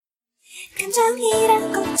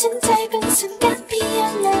감정이란 꽃은 짧은 순간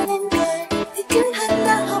피어나는 걸 느낌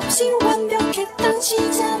하나 없이 완벽했던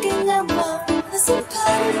시작은 아마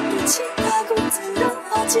슬퍼를 빛이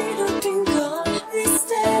파고들어 어지럽힌 걸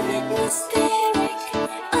Hysteric, hysteric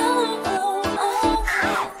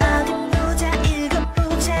어긋보자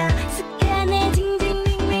읽어보자 습관의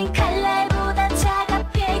징징밍밍 칼날보다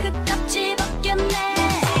차갑게 그 껍질 벗겼네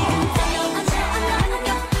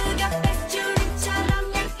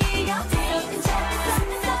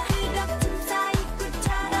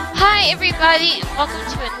Hi everybody, and welcome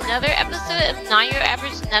to another episode of Not Your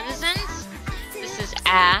Average Netizens. This is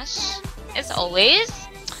Ash, as always.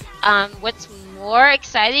 What's more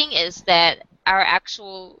exciting is that our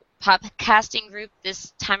actual podcasting group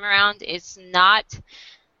this time around is not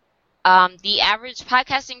the average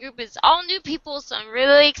podcasting group. It's all new people, so I'm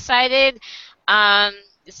really excited.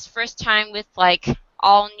 This is the first time with like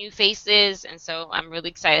all new faces, and so I'm really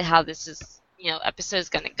excited how this episode is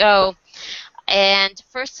gonna go. And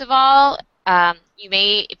first of all, you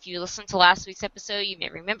may, if you listened to last week's episode, you may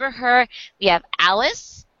remember her. We have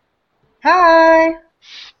Alice. Hi.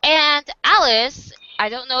 And Alice, I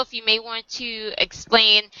don't know if you may want to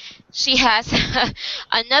explain. She has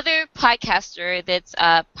another podcaster that's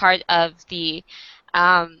part of the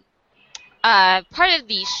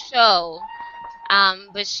show,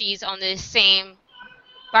 but she's on the same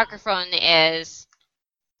microphone as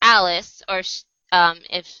Alice, or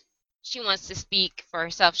if she wants to speak for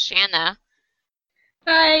herself, Shanna.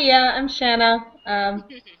 Hi, yeah, I'm Shanna.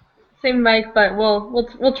 Same mic, but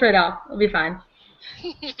we'll trade off. It'll be fine.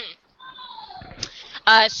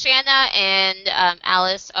 Shanna and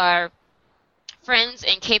Alice are friends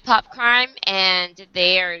in Kpop crime, and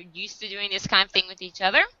they are used to doing this kind of thing with each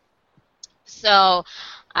other. So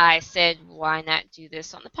I said, why not do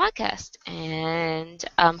this on the podcast? And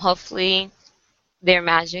hopefully their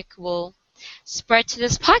magic will spread to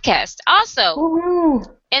this podcast. Also, Woo-hoo.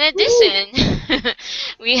 In addition,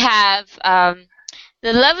 we have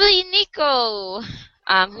the lovely Nico,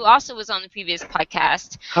 who also was on the previous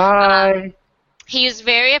podcast. Hi. He is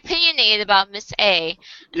very opinionated about Miss A,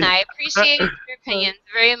 and I appreciate your opinions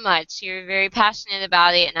very much. You're very passionate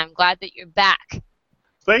about it, and I'm glad that you're back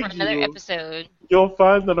for another episode. You'll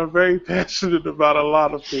find that I'm very passionate about a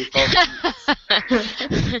lot of things.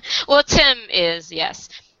 Well, Tim is, yes.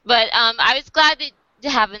 But I was glad to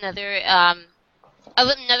have another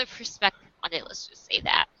perspective on it. Let's just say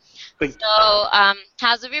that. So,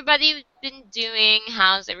 how's everybody been doing?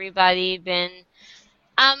 How's everybody been?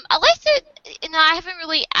 I like to, I haven't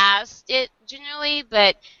really asked it generally,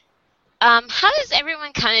 but how does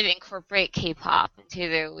everyone kind of incorporate K-pop into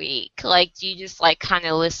their week? Like, do you just like kind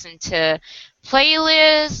of listen to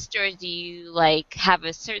playlists, or do you like have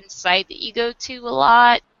a certain site that you go to a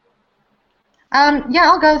lot? Yeah,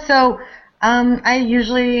 I'll go. So, I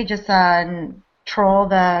usually just troll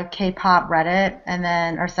the K-pop Reddit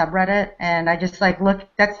or subreddit, and I just like look.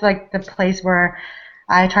 That's like the place where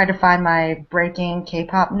I try to find my breaking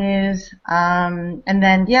K-pop news. And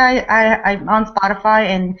then I'm on Spotify,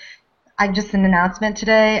 and just an announcement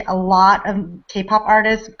today. A lot of K-pop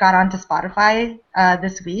artists got onto Spotify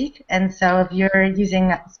this week, and so if you're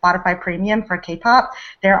using Spotify Premium for K-pop,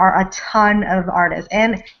 there are a ton of artists,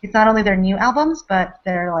 and it's not only their new albums, but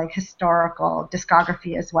their like historical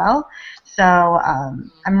discography as well. So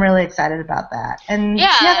I'm really excited about that. And I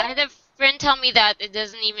had a friend tell me that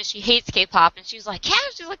she hates K-pop, and she's like,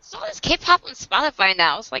 there's all this K-pop on Spotify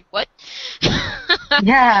now. I was like, what?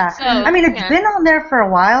 Yeah. So, I mean, it's been on there for a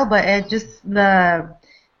while, but it just, the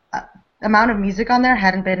amount of music on there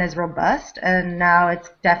hadn't been as robust, and now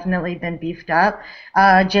it's definitely been beefed up.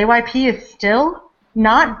 JYP is still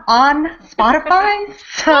not on Spotify,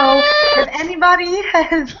 so if anybody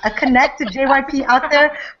has a connect to JYP out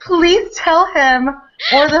there, please tell him,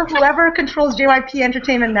 or whoever controls JYP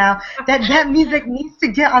Entertainment now, that music needs to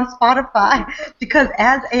get on Spotify, because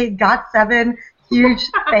as a GOT7 huge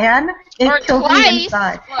fan, it kills me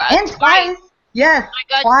inside. And twice. Yes,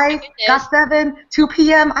 oh twice, GOT7, 2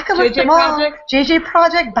 p.m. I could list them all. JJ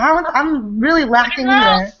Project, Bounce. I'm really lacking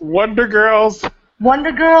here. Wonder Girls.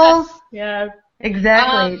 Wonder Girls. Yes.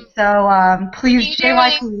 Exactly. So please,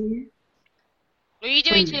 JYP. What are you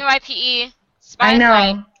doing, JYPE? Spotify. I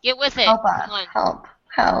know. Get with it. Help us.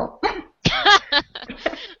 Help.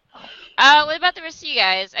 What about the rest of you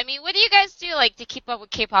guys? I mean, what do you guys do like to keep up with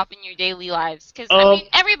K-pop in your daily lives? Because I mean,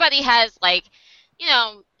 everybody has like,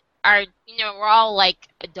 we're all like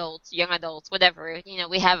adults, young adults, whatever.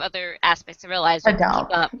 We have other aspects of our lives we can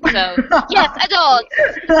keep up. So yes, adults.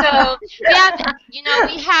 So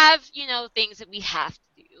we have, things that we have to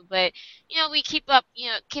do. but we keep up.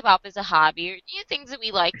 K-pop is a hobby, or things that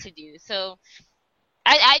we like to do. So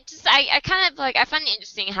I kind of like I find it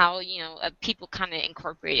interesting how people kind of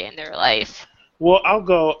incorporate it in their life. Well, I'll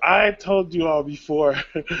go. I told you all before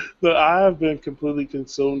that I have been completely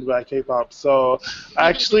consumed by K-pop. So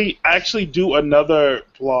I actually do another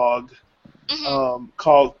blog Hmm.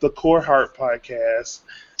 called the Core Heart Podcast,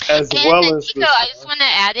 as And well as Nico, this I just one. want to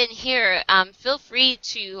add in here. Feel free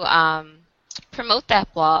to promote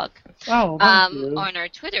that blog Oh, thank you. on our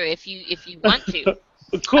Twitter if you want to.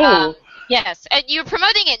 Cool. Yes, and you're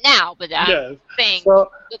promoting it now, but I'm Yes. saying So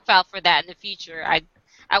look out for that in the future.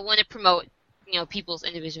 I want to promote people's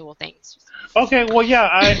individual things. okay, well, yeah,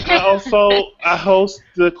 I host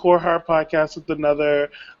the Core Heart podcast with another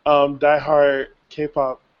diehard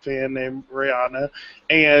K-pop fan named Rihanna,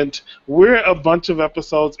 and we're a bunch of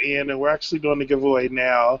episodes in, and we're actually doing a giveaway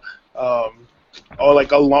now, or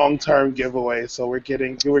like a long-term giveaway. So we're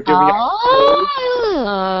giving out codes.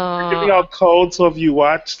 We're giving Oh, out codes. So if you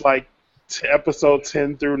watch like episode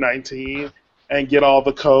 10 through 19 and get all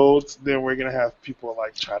the codes, then we're gonna have people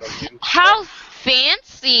like try to win stuff. how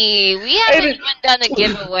fancy! We haven't And even done a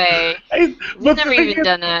giveaway. We've but never the thing even is,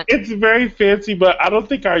 done that. it's very fancy, but I don't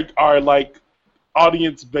think our like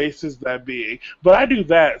audience base is that big. But I do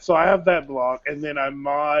that, so I have that blog, and then I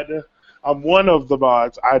mod. I'm one of the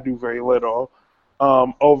mods. I do very little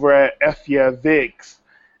over at FIEStar,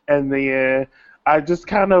 and then I just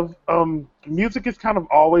kind of music is kind of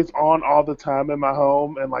always on all the time in my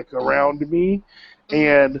home and like Mm, around me. mhm,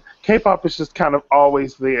 And K-pop is just kind of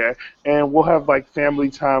always there, and we'll have like family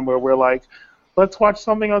time where we're like, let's watch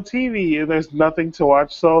something on TV, and there's nothing to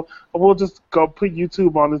watch, so we'll just go put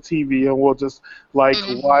YouTube on the TV, and we'll just like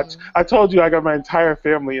watch. mhm. I told you I got my entire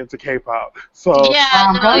family into K-pop, so Yeah,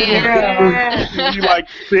 no, Go yeah. you. we like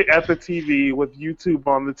sit at the TV with YouTube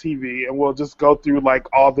on the TV, and we'll just go through like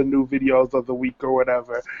all the new videos of the week or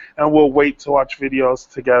whatever, and we'll wait to watch videos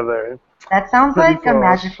together. That sounds Pretty like a fun.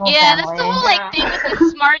 magical Yeah, that's the family. whole like Yeah. thing with the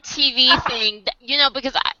smart TV thing.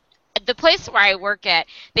 Because the place where I work at,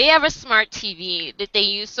 they have a smart TV that they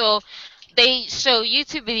use. So they show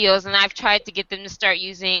YouTube videos, and I've tried to get them to start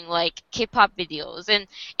using like K-pop videos. And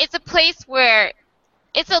it's a place where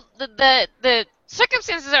the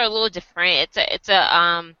circumstances are a little different.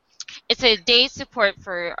 It's a day support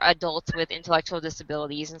for adults with intellectual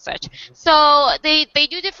disabilities and such. So they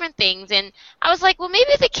do different things, and I was like, well,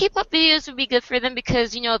 maybe the K-pop videos would be good for them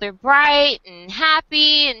because they're bright and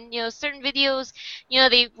happy, and certain videos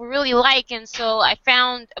they really like, and so I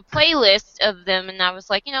found a playlist of them, and I was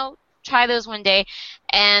like, try those one day,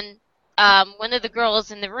 and one of the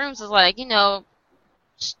girls in the rooms was like,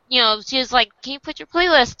 she was like, "Can you put your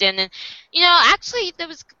playlist in?" And actually, there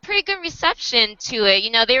was pretty good reception to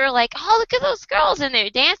it. They were like, "Oh, look at those girls, and they're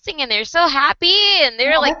dancing, and they're so happy, and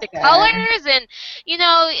they're Oh, like that's the good. colors, and and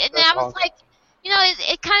That's I was awesome. like,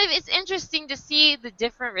 it kind of it's interesting to see the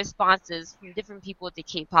different responses from different people to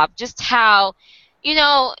K-pop, you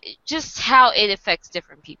know, just how it affects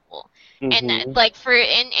different people." And Hmm. like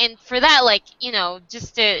and for that, like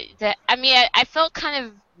just I mean, I felt kind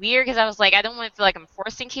of weird because I was like, I don't want to feel like I'm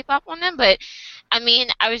forcing K-pop on them, but I mean,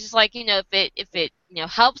 I was just like, if it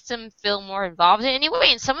helps them feel more involved in any way,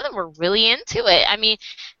 and some of them were really into it. I mean,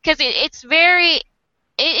 because it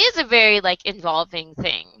is a very like involving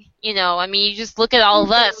thing. I mean, you just look at all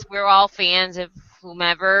of us; we're all fans of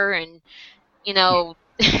whomever, and you know,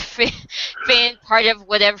 fan part of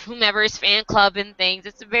whatever whomever's fan club and things.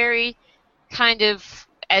 It's a very kind of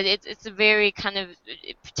it's a very kind of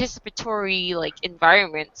participatory like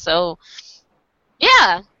environment. So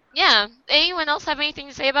yeah, yeah. Anyone else have anything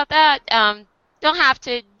to say about that? Don't have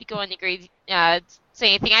to go into great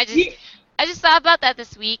say anything. Ye- I just thought about that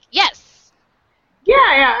this week. Yes.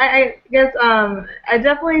 Yeah. I guess I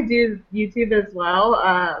definitely do YouTube as well.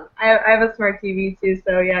 I have a smart TV too,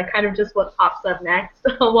 so yeah, kind of just what pops up next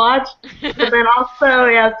I'll watch. But then also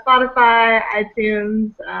yeah, Spotify,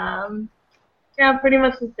 iTunes, yeah, pretty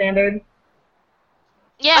much the standard.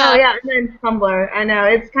 Oh Yeah. yeah, and then Tumblr. I know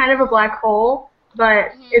it's kind of a black hole,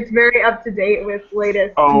 but Mhm. it's very up to date with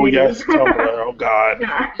latest Oh news. yes, Tumblr. Oh God.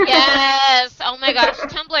 Yeah. Yes. Oh my gosh,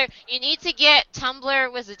 Tumblr. You need to get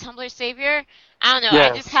Tumblr. Was it Tumblr Savior? I don't know. I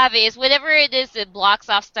just Yes. have it. It's whatever it is that blocks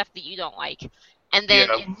off stuff that you don't like, and then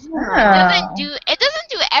Yeah. Oh. it doesn't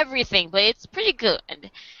do everything, but it's pretty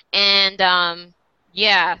good. And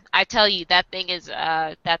yeah, I tell you, that thing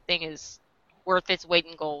is worth its weight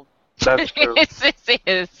in gold. That's true. It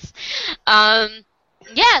is. Um,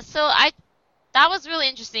 yeah. So that was really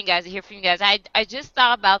interesting, guys, to hear from you guys. I just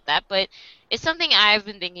thought about that, but it's something I've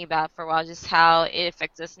been thinking about for a while, just how it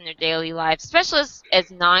affects us in our daily lives, especially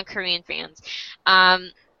as non-Korean fans.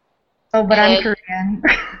 Um, Oh, but I'm And Korean.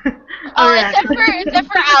 Oh, yeah. except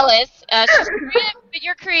for Alice, she's Korean, but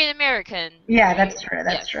you're Korean American, Yeah, right? that's true.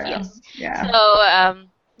 That's Yes, true. yes. Yeah. So,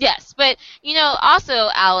 yes, but also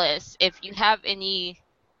Alice, if you have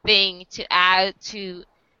anything to add to,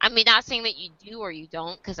 I mean, not saying that you do or you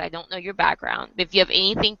don't, because I don't know your background, but if you have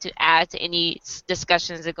anything to add to any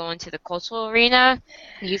discussions that go into the cultural arena,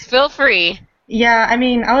 please feel free. Yeah, I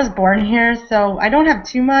mean, I was born here, so I don't have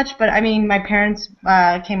too much, but I mean, my parents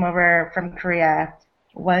came over from Korea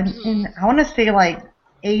when Hmm. in, I want to say like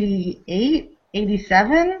 88,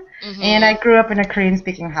 87, and I Hmm. grew up in a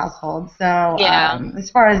Korean-speaking household. So Yeah, as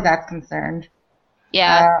far as that's concerned,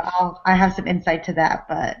 yeah, I have some insight to that.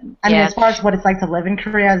 But I mean, yeah. as far as what it's like to live in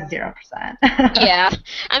Korea, 0%. Yeah,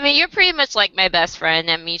 I mean, you're pretty much like my best friend.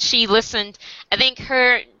 I mean, she listened, I think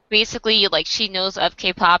her basically like she knows of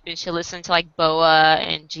K-pop and she listened to like BoA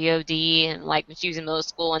and God and like when she was in middle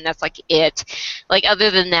school and that's like it. Like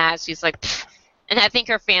other than that, she's like, pfft. And I think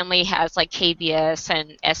her family has like KBS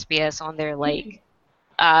and SBS on their like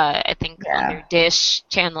I think on Yeah. their dish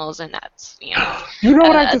channels and that's You know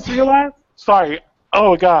what I uh, just realized? Sorry.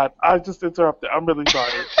 Oh God, I just interrupted. I'm really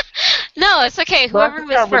sorry. no, it's okay. But I Whoever just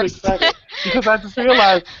was got really first. excited because I just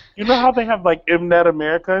realized, you know how they have like Mnet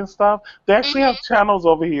America and stuff? They actually have Mhm. channels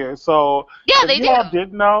over here. So Yeah, if they you do. all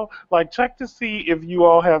didn't know, like check to see if you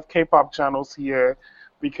all have K-pop channels here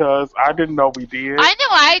because I didn't know we did. I know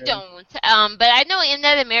I And don't, but I know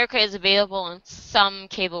Internet America is available on some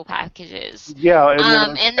cable packages. yeah, and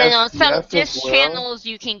then And then on some SBS as dish well. channels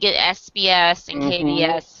you can get SBS and Hmm.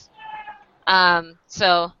 KBS.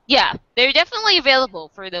 So yeah, they're definitely available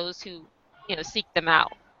for those who, seek them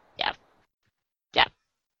out. Yeah, yeah.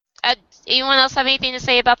 Uh, Anyone else have anything to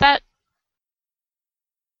say about that?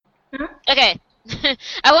 Huh? Okay.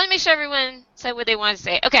 I want to make sure everyone said what they wanted to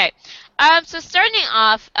say. Okay. So starting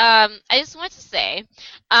off, I just want to say,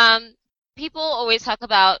 um, people always talk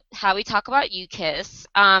about how we talk about Ukiss.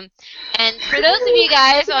 And for those of you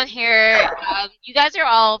guys on here, you guys are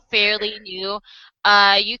all fairly new.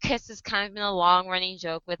 Ukiss has kind of been a long running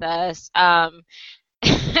joke with us.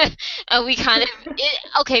 We kind of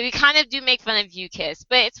we kind of do make fun of Ukiss,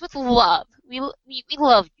 but it's with love. We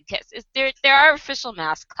love Ukiss. They're our official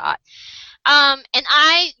mascot. And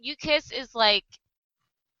Ukiss is like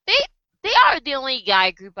they they are the only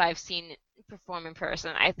guy group I've seen perform in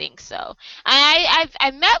person. I think so.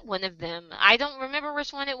 I met one of them. I don't remember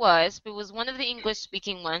which one it was, but it was one of the English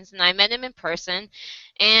speaking ones, and I met him in person.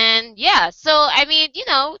 And yeah, so I mean,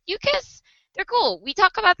 Ukiss, they're cool. We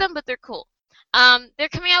talk about them, but they're cool. They're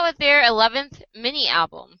coming out with their 11th mini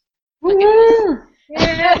album. My goodness. Woo!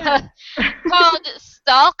 Yeah. Called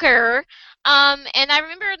Stalker. And I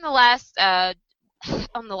remember in the last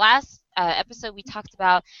on the last episode we talked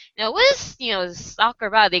about, what is Stalker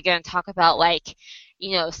about? They're gonna talk about like,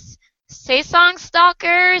 say song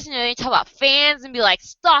stalkers. They talk about fans and be like,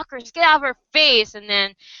 stalkers, get out of our face. And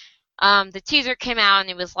then the teaser came out and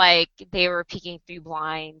it was like they were peeking through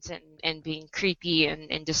blinds and being creepy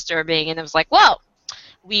and disturbing. And I was like, whoa,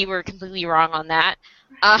 we were completely wrong on that.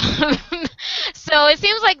 Um, so it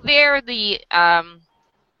seems like they're the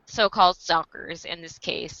so-called stalkers in this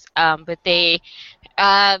case, but they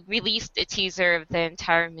released a teaser of the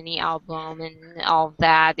entire mini album and all of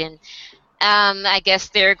that, and I guess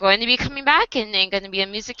they're going to be coming back and going to be a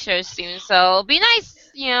music show soon. So it'll be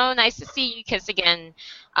nice, nice to see you Kiss again.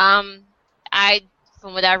 Um, I,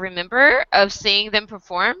 from what I remember of seeing them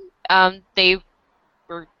perform, they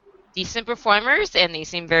were decent performers and they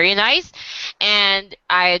seem very nice, and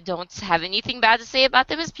I don't have anything bad to say about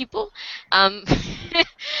them as people.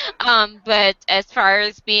 um, but as far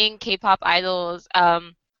as being K-pop idols,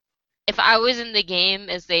 if I was in the game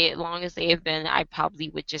as long as they have been, I probably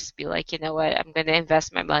would just be like, you know what, I'm gonna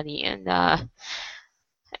invest my money and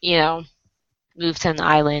you know move to an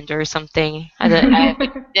island or something. I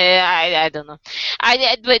don't know.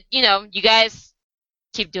 But you guys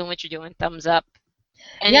keep doing what you're doing. Thumbs up.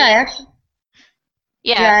 Yeah, Any yeah,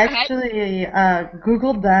 Yeah, I go ahead. actually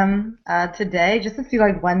Googled them today just to see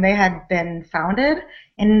like when they had been founded,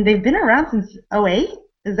 and they've been around since '08.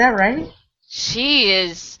 Is that right? She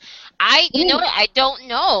is. I You know mean, what? I don't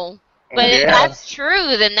know. But that's if Yeah. that's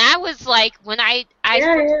true, then that was like when I Yeah,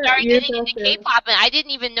 first yeah, started years getting into after. K-pop, and I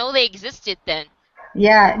didn't even know they existed then.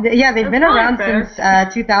 yeah, they've That's been probably around fair. since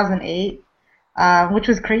 2008, which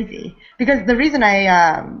was crazy because the reason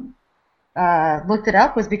I looked it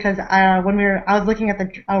up was because when I was looking at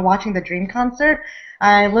watching the Dream concert,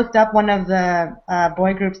 I looked up one of the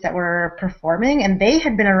boy groups that were performing, and they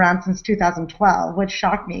had been around since 2012, which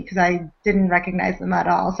shocked me because I didn't recognize them at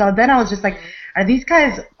all. So then I was just like, are these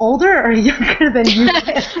guys older or younger than you? You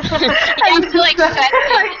have to like set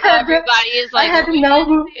them, everybody is like, I had to know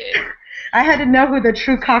who. I had to know who the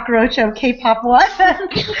true cockroach of K-pop was.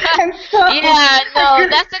 And so, yeah, no,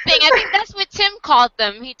 that's the thing. I think that's what Tim called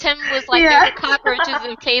them. Tim was like, Yeah. they're the cockroaches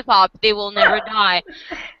of K-pop. They will never die.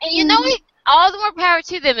 And you know what? All the more power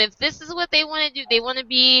to them. If this is what they want to do, they want to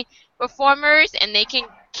be performers, and they can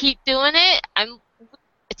keep doing it.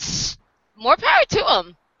 It's more power to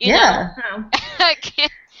them. You know, Oh.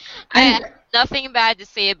 I have nothing bad to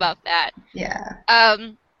say about that. Yeah.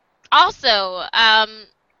 Also,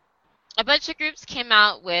 a bunch of groups came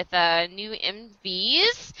out with new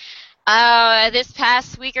MVs. This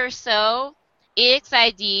past week or so,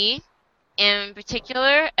 EXID in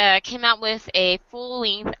particular came out with a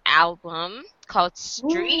full-length album called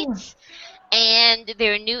Streets, and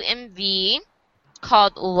their new MV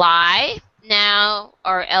called Lie now,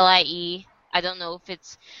 or LIE. I don't know if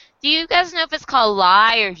it's. Do you guys know if it's called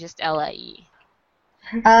Lie or just LIE?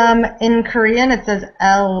 In Korean it says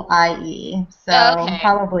LIE, so Okay.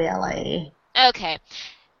 probably LIE. Okay.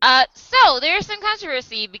 So there's some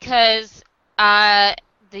controversy because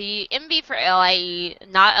the MV for LIE,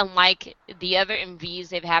 not unlike the other MVs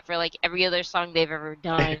they've had for like every other song they've ever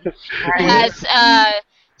done, has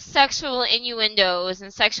sexual innuendos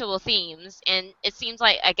and sexual themes, and it seems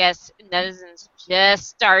like, I guess, netizens just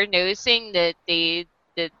started noticing that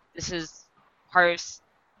this is part of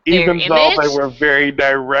their Even though they image. were very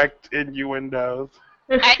direct innuendos.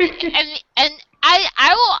 And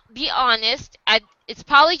I will be honest, it's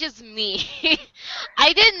probably just me.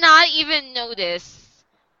 I did not even notice.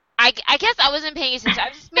 I guess I wasn't paying attention. I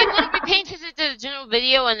just maybe wasn't paying attention to the general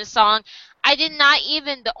video and the song. I did not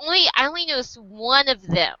even. I only noticed one of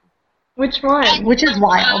them. Which one? Which is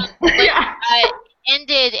wild. Yeah. I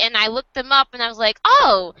ended and I looked them up and I was like,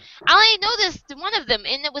 oh, I only noticed one of them,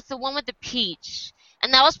 and it was the one with the peach.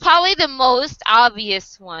 And that was probably the most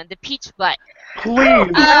obvious one, the peach butt. Please,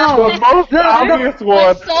 No. the most obvious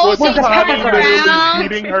one was Soulja Tani literally Brown.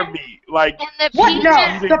 beating her meat. Like, And the What? peach.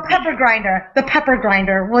 No, the pepper grinder. The pepper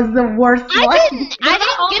grinder was the worst one. I didn't get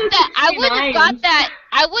that. I would have got 69s. that.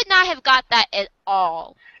 I would not have got that at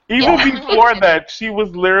all. even Yeah. before that, she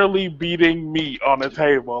was literally beating meat on a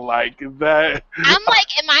table. Like, that. I'm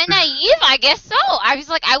like, am I naive? I guess so. I was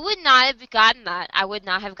like, I would not have gotten that. I would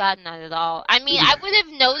not have gotten that at all. I mean, I would have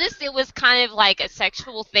noticed it was kind of like a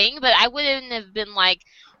sexual thing, but I wouldn't have been like,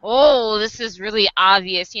 oh, this is really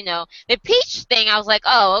obvious, you know. The peach thing, I was like,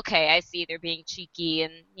 oh, okay, I see. They're being cheeky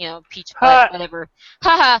and, you know, peach butt, whatever.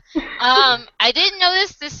 Haha. I didn't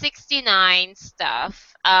notice the 69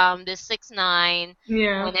 stuff, the 6'9",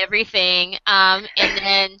 Yeah. and everything. And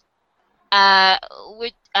then,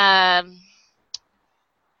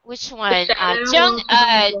 which one?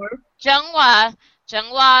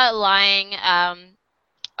 Jungwa lying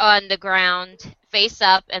on the ground, face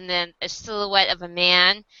up, and then a silhouette of a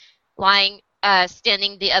man lying,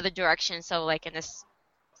 standing the other direction, so like in a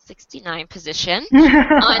 69 position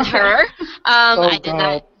on her. I did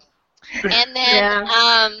not. And then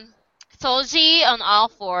Solji on all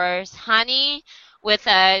fours, Hani with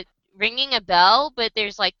ringing a bell, but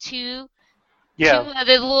there's like two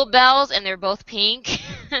other little bells, and they're both pink.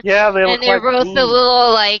 Yeah, they look and they're like both food. a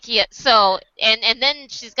little like, yeah. So and then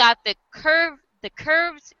she's got the curved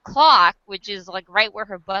clock, which is like right where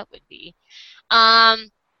her butt would be. And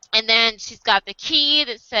then she's got the key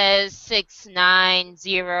that says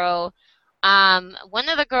 690. One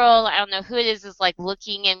of the girl, I don't know who it is like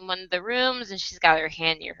looking in one of the rooms, and she's got her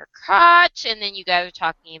hand near her crotch. And then you guys are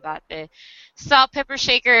talking about the salt pepper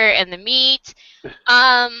shaker and the meat.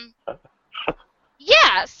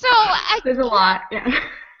 Yeah. So There's a lot. Yeah.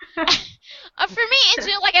 for me, in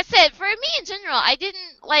general, like I said, for me in general, I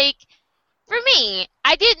didn't like. For me,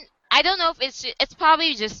 I don't know if it's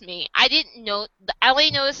probably just me. I didn't know. I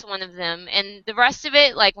only noticed one of them, and the rest of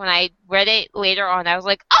it, like when I read it later on, I was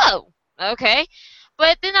like, oh, okay.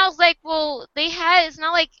 But then I was like, well, it's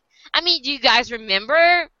not like. I mean, do you guys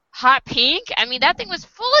remember Hot Pink? I mean, that thing was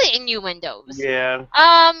full of innuendos. Yeah.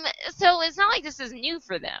 So it's not like this is new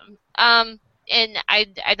for them. And I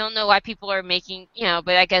don't know why people are making, you know,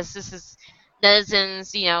 but I guess this is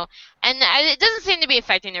netizens, you know, and it doesn't seem to be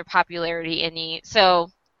affecting their popularity any.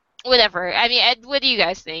 So, whatever. I mean, what do you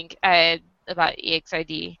guys think about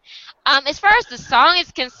EXID? As far as the song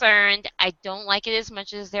is concerned, I don't like it as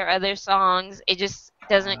much as their other songs. It just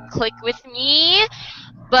doesn't click with me.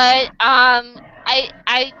 But I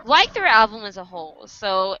I like their album as a whole.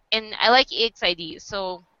 So, and I like EXID.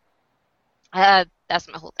 So, that's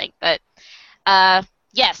my whole thing. But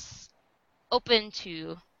yes, open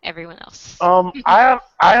to everyone else. I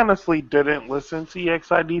honestly didn't listen to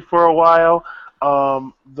EXID for a while.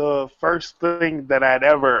 The first thing that I'd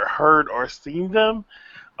ever heard or seen them,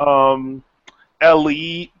 um,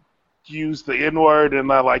 LE used the N word and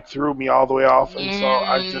that like threw me all the way off, and so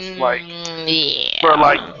I just like for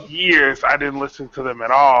like Yeah. years I didn't listen to them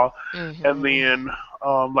at all, and Mhm. then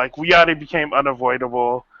like We Are It became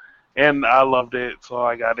unavoidable, and I loved it, so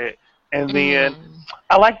I got it, and then Mm.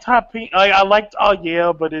 I liked Hot Pink. I liked Oh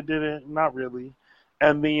Yeah, but it didn't. Not really.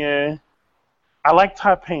 And then I liked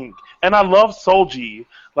Hot Pink, and I love Solji.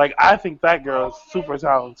 Like I think that girl is super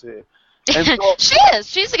talented. And so, She is.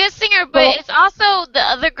 She's a good singer, but so it's also the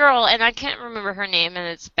other girl, and I can't remember her name, and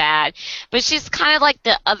it's bad. But she's kind of like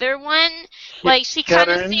the other one. Like she kind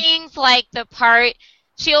of Karen, sings like the part.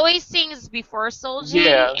 She always sings before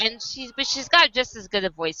Solji, yeah, and she's got just as good a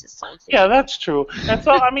voice as yeah, Solji. that's true. And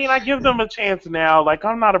so I mean, I give them a chance now. Like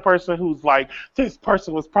I'm not a person who's like this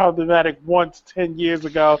person was problematic once 10 years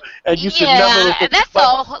ago, and you should never Yeah, listen. that's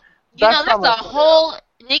Like that's that's not my a style. whole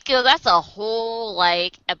Nico. That's a whole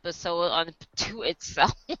like episode on to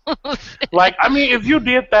itself. Like, I mean, if you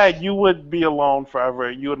did that, you would be alone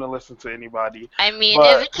forever. You wouldn't listen to anybody. I mean,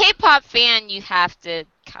 as But a K-pop fan, you have to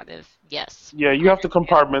kind of yes. yeah, you have to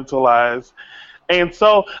compartmentalize. And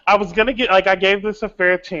so I was gonna get like I gave this a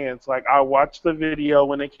fair chance. Like I watched the video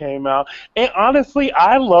when it came out, and honestly,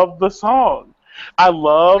 I love the song. I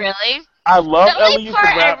love Really? I The love only Ellie's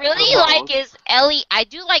part I rap the really like most. is Ellie. I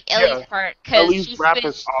do like Ellie's Yeah, part because Ellie's rap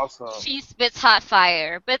is awesome. she spits hot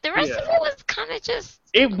fire, but the rest of Yeah. it was kind of just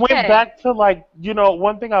It went okay. back to like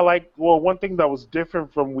one thing I like. Well, one thing that was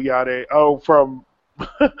different from We Are It. Oh, from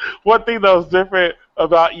one thing that was different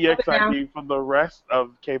about Yeah. EXID from the rest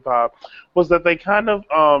of K-pop was that they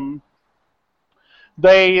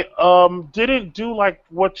didn't do like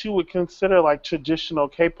what you would consider like traditional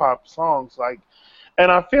K-pop songs, like,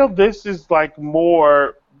 and I feel this is like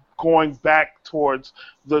more going back towards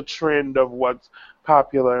the trend of what's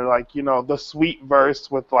popular, like the sweet verse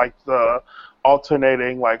with like the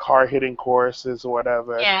alternating like hard hitting choruses or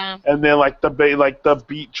whatever, Yeah. and then like like the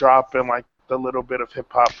beat drop and like the little bit of hip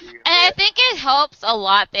hop here and And I there. think it helps a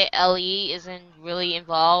lot that Ellie isn't really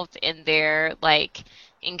involved in their like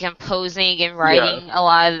in composing and Yeah, writing a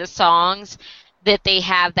lot of the songs. That they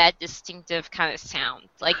have that distinctive kind of sound.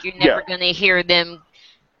 Like you're yeah, never gonna hear them,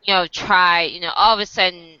 try. All of a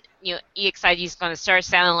sudden, EXID is gonna start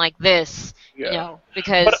sounding like this. yeah.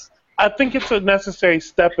 But Because I think it's a necessary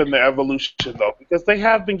step in their evolution, though, because they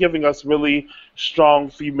have been giving us really strong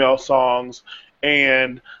female songs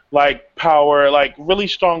and like power, like really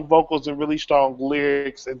strong vocals and really strong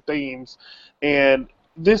lyrics and themes. And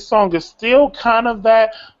this song is still kind of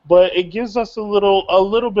that, but it gives us a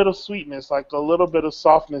little bit of sweetness, like a little bit of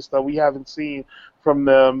softness that we haven't seen from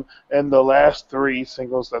them in the last three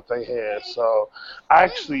singles that they had. So I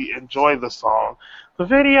actually enjoy the song. The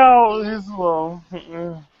video is a little.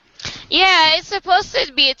 yeah, it's supposed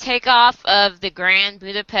to be a takeoff of the Grand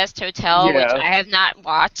Budapest Hotel, which Yeah, I have not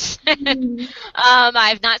watched. Mhm.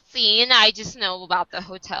 I've not seen. I just know about the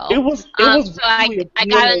it hotel. was it was So I visually I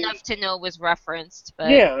got appealing. enough to know it was referenced,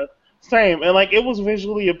 but Yeah, same, and like it was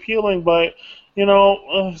visually appealing, but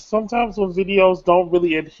sometimes when videos don't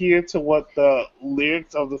really adhere to what the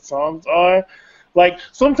lyrics of the songs are, like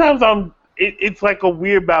sometimes it's like a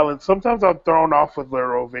weird balance. Sometimes I'm thrown off with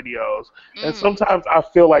literal videos, and mm, sometimes I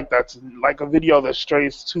feel like that's like a video that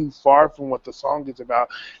strays too far from what the song is about.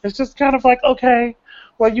 It's just kind of like, okay,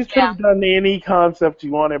 well, you could yeah. have done any concept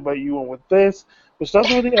you wanted, but you went with this, which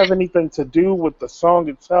doesn't really have anything to do with the song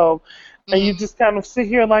itself, and you Mm. just kind of sit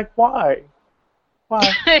here like, why?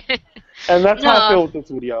 And that's how I No, feel with this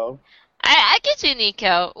video. I get you,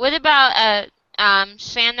 Nico. What about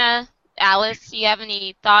Shanna, Alice? Do you have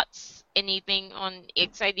any thoughts, anything on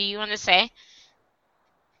XID you want to say?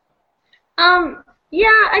 Yeah,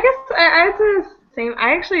 I guess I'd say the same.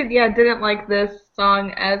 I actually, yeah, didn't like this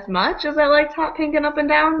song as much as I liked Hot Pink and Up and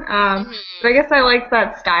Down. But I Hmm. guess I liked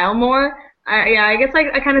that style more. Yeah, I guess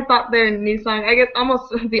I kind of thought their new song, I guess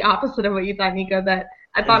almost the opposite of what you thought, Nico, that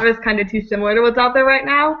I thought it was kind of too similar to what's out there right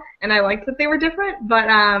now, and I liked that they were different. But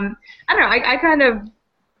I don't know,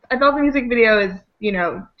 I thought the music video is,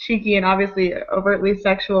 cheeky and obviously overtly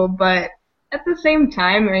sexual, but at the same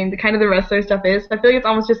time, I mean, the kind of the rest of their stuff is. I feel like it's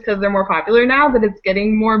almost just because they're more popular now that it's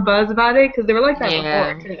getting more buzz about it because they were like that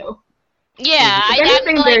before Yeah. too. Yeah, Mhm. If I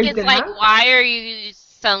anything, feel like they're it's good like, enough. why are you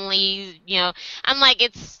suddenly, I'm like,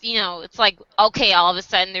 it's like, okay, all of a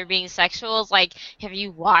sudden they're being sexual. It's like, have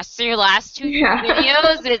you watched their last two Yeah.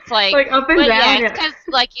 videos? It's like, Like up and but yeah, down. it's Yeah. because,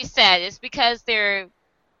 like you said, it's because they're,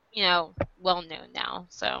 well known now.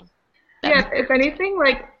 So that's Yeah, if anything,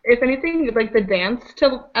 like the dance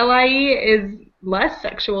to LIE is less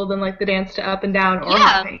sexual than like the dance to Up and Down or yeah.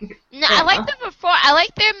 Hot Pink. No, I like Yeah. them before. I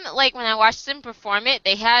like them like when I watched them perform it.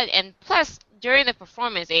 They had, and plus during the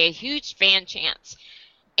performance, they had huge fan chants,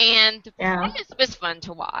 and the Yeah. performance was fun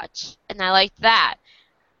to watch, and I liked that.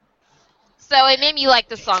 So it made me like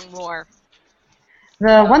the song more.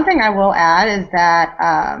 The one thing I will add is that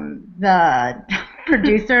the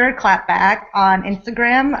producer clapped back on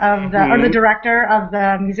Instagram of the or the director of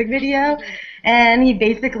the music video, and he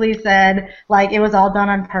basically said like it was all done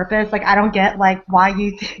on purpose. Like I don't get like why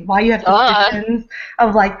you have suspicions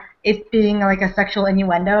of like it being like a sexual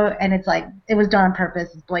innuendo, and it's like it was done on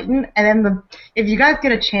purpose. It's blatant. And then if you guys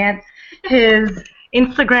get a chance, his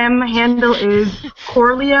Instagram handle is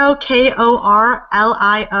Korlio,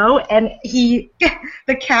 Korlio, and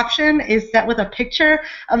the caption is set with a picture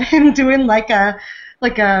of him doing like a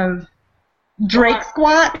Drake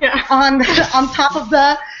squat on top of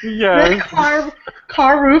the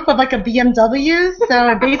car roof of like a BMW.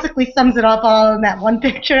 So it basically sums it up all in that one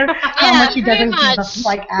picture. How much he doesn't give a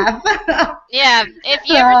like abs. Yeah, if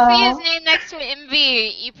you ever see his name next to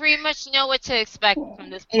MV, you pretty much know what to expect from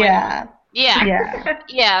this point.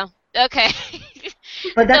 Yeah. Okay.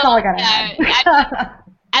 But that's all I gotta add.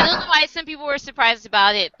 I don't know why some people were surprised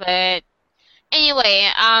about it, but anyway,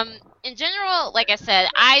 in general, like I said,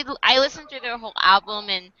 I listened to their whole album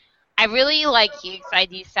and I really like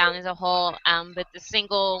EXID's sound as a whole. But the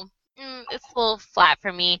single, it's a little flat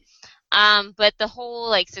for me. But the whole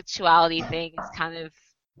like sexuality thing is kind of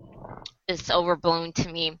overblown to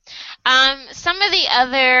me. Some of the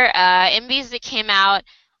other MVs that came out,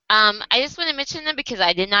 I just want to mention them because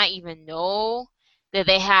I did not even know that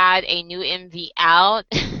they had a new MV out.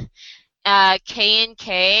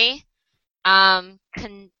 K&K. How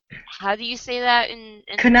do you say that in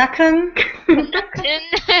Kanakun?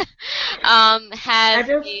 has I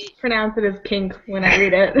just pronounce it as kink when I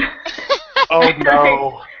read it. Oh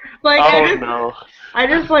no. No. I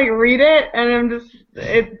just like read it and I'm just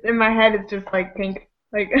in my head it's just like pink.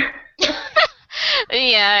 Like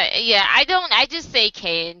Yeah. I just say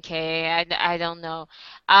K&K. I don't know.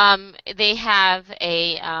 They have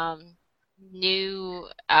a new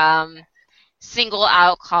single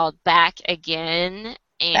out called Back Again.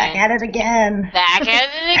 And Back at it again. And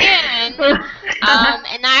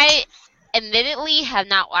I admittedly have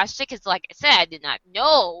not watched it because, like I said, I did not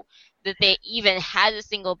know that they even had a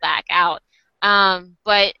single back out.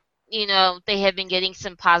 But they have been getting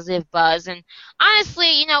some positive buzz, and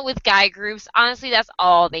honestly, with guy groups, honestly, that's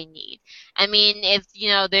all they need. I mean, if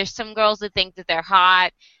there's some girls that think that they're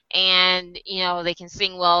hot and they can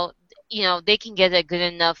sing well, they can get a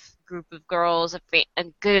good enough group of girls, a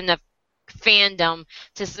good enough fandom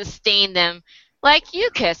to sustain them, like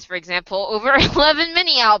Ukiss, for example, over 11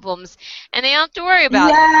 mini albums, and they don't have to worry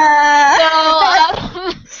about it.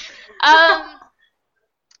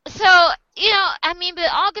 So, I mean, but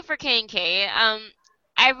all good for K&K.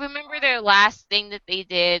 I remember their last thing that they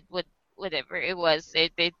did with whatever it was, the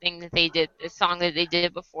thing that they did, the song that they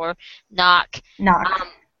did before, Knock.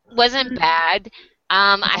 Wasn't bad.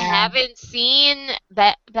 I haven't seen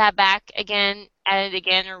that back again, at it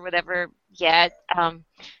again, or whatever yet.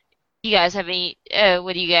 You guys have any?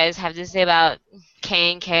 What do you guys have to say about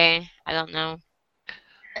K&K? I don't know.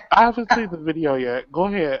 I haven't seen the video yet. Go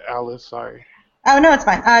ahead, Alice. Sorry. Oh no, it's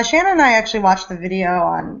fine. Shannon and I actually watched the video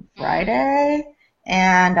on Friday,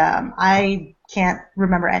 and I can't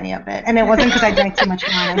remember any of it. And it wasn't because I drank too much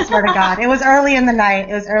wine. I swear to God, it was early in the night.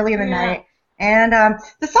 Night. And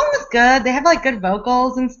the song was good. They have like good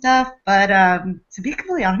vocals and stuff. But to be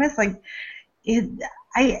completely honest, like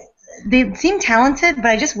they seem talented, but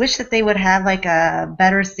I just wish that they would have like a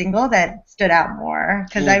better single that stood out more.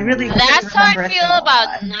 Because I really that's how I feel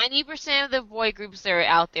about 90% of the boy groups that are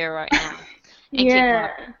out there right now. Yeah.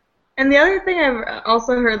 And the other thing I've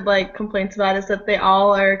also heard like complaints about is that they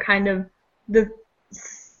all are kind of the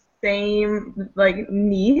same like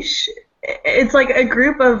niche. It's like a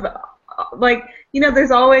group of like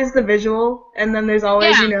there's always the visual and then there's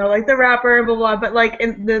always like the rapper blah blah, but like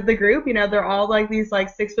in the group they're all like these like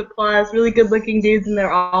 6 foot plus really good looking dudes and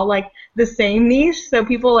they're all like the same niche, so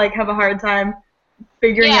people like have a hard time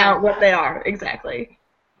figuring out what they are exactly.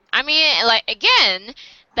 I mean, like, again,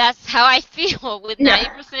 that's how I feel with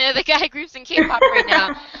 90% of the guy groups in K-pop right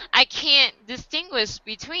now. I can't distinguish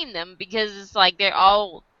between them because it's like they're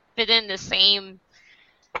all fit in the same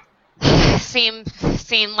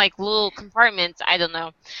same like little compartments. I don't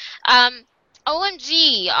know. Um,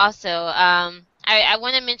 OMG also. I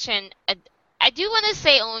want to mention. I do want to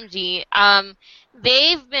say OMG.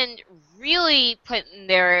 They've been really putting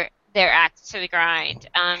their act to the grind.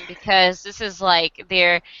 Because this is like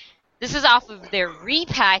this is off of their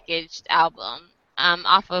repackaged album.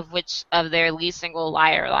 Off of which of their lead single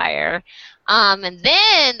Liar Liar. And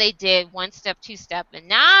then they did One Step, Two Step, and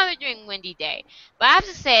now they're doing Windy Day. But I have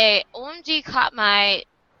to say, OMG caught my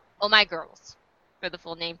Oh My Girls for the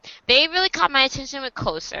full name. They really caught my attention with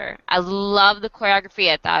Closer. I love the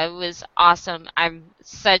choreography. I thought it was awesome. I've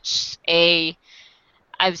sat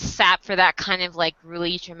for that kind of like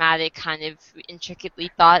really dramatic, kind of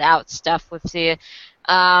intricately thought out stuff with the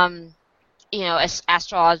um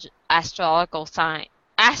astrological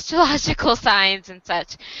astrological signs and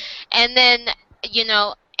such. And then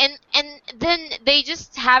and then they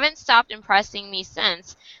just haven't stopped impressing me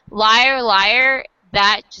since. Liar Liar,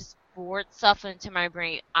 that just bored stuff into my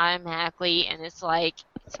brain automatically, and it's like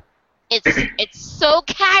it's so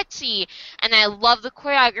catchy, and I love the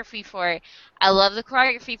choreography for it. I love the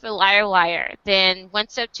choreography for Liar Liar. Then One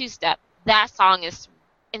Step, Two Step, that song is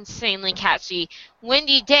insanely catchy.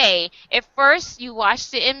 Windy Day, at first you watch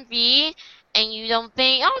the MV and you don't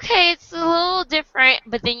think, okay, it's a little different,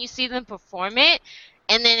 but then you see them perform it,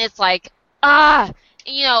 and then it's like,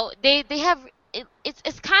 they have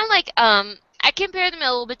it's kind of like I compare them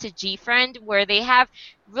a little bit to G Friend, where they have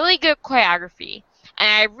really good choreography, and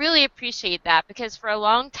I really appreciate that, because for a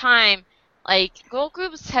long time, like, girl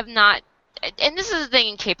groups have not, and this is the thing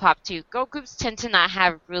in K-pop too, girl groups tend to not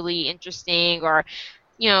have really interesting or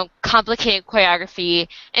complicated choreography.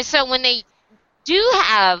 And so when they do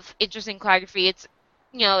have interesting choreography, it's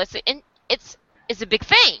a big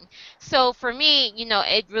thing. So for me,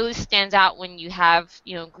 it really stands out when you have,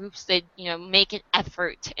 groups that, make an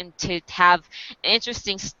effort and to have an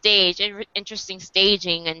interesting interesting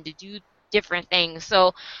staging, and to do different things.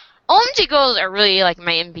 So OMG Girls are really like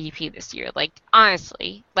my MVP this year. Like,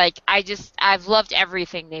 honestly, like I've loved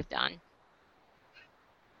everything they've done.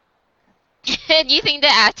 Anything to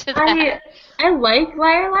add to that? I like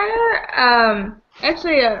Liar Liar.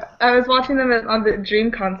 Actually, I was watching them on the Dream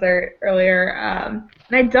concert earlier, and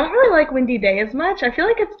I don't really like Windy Day as much. I feel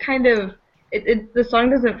like it's kind of the song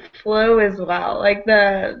doesn't flow as well. Like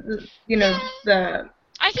the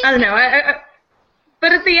I don't know.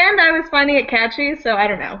 But at the end, I was finding it catchy, so I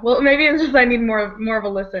don't know. Well, maybe it's just I need more of a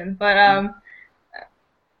listen. But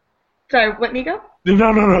sorry, what, Nico?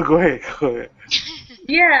 No. Go ahead.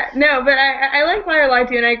 Yeah, no, but I like Liar Lie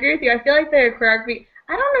too, and I agree with you. I feel like their choreography,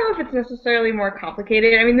 I don't know if it's necessarily more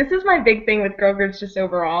complicated. I mean, this is my big thing with girl groups just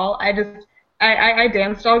overall. I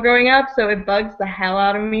danced all growing up, so it bugs the hell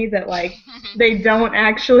out of me that, like, they don't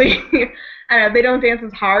actually, I don't know, they don't dance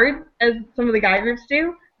as hard as some of the guy groups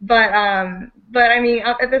do. But I mean,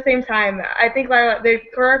 at the same time, I think their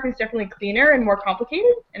choreography is definitely cleaner and more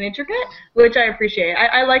complicated and intricate, which I appreciate.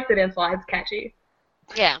 I like the dance line; it's catchy.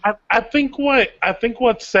 Yeah. I think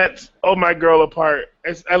what sets Oh My Girl apart,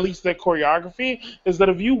 is at least their choreography, is that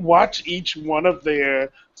if you watch each one of their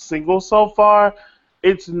singles so far,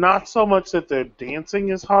 it's not so much that their dancing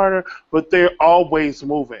is harder, but they're always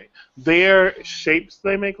moving. Their shapes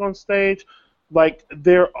they make on stage, like,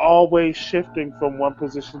 they're always shifting from one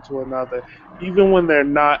position to another, even when they're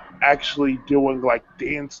not actually doing like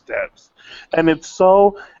dance steps. And it's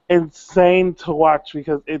so insane to watch,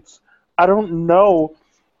 because I don't know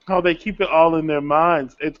how they keep it all in their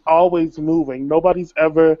minds. It's always moving. Nobody's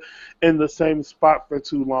ever in the same spot for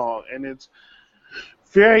too long, and it's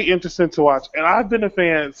very interesting to watch. And I've been a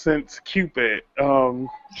fan since Cupid. That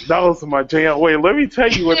was my jam. Wait, let me tell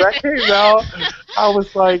you, when that came out, I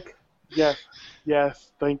was like,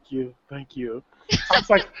 yes, thank you. I was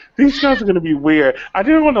like, these guys are gonna be weird. I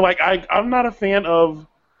didn't want to I'm not a fan of.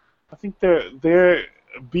 I think they're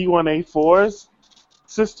B1A4's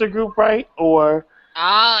sister group, right? Or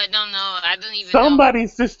I don't know. I don't even know.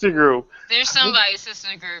 Somebody's sister group. There's somebody's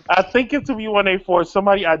sister group. I think it's a B1A4,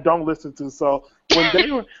 somebody I don't listen to. So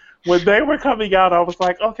when they were coming out, I was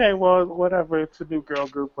like, okay, well, whatever. It's a new girl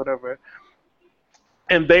group, whatever.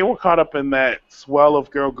 And they were caught up in that swell of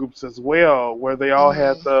girl groups as well, where they all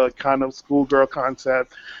had the kind of schoolgirl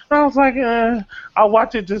concept. And I was like, I'll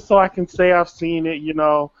watch it just so I can say I've seen it,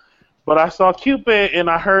 But I saw Cupid, and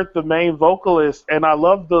I heard the main vocalist, and I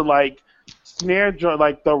loved the snare drum,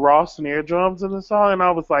 like the raw snare drums in the song, and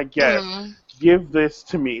I was like, yes, give this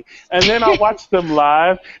to me. And then I watched them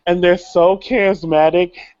live, and they're so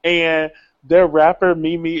charismatic, and their rapper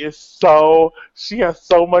Mimi she has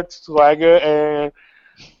so much swagger, and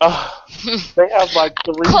they have like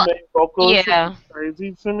three main vocals. Yeah.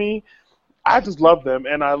 Crazy to me. I just love them,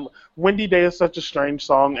 and Windy Day is such a strange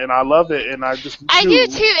song, and I love it, and I just I do knew.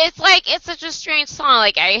 too. It's like it's such a strange song.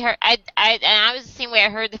 Like I heard, and I was the same way. I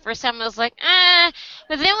heard the first time. I was like,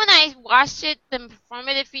 but then when I watched them perform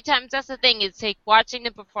it a few times, that's the thing. It's like watching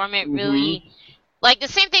them perform it Hmm. really, like the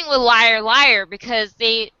same thing with Liar Liar, because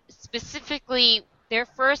they specifically their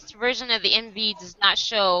first version of the MV does not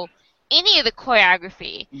show any of the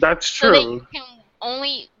choreography. That's So that you true. can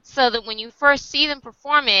only so that when you first see them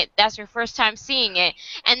perform it, that's your first time seeing it,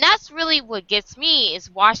 and that's really what gets me is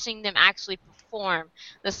watching them actually perform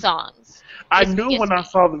the songs. I Is what knew gets when I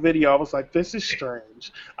saw the video, I was like, this is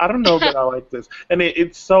strange. I don't know me. that I like this. And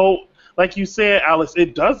it's so, like you said, Alice,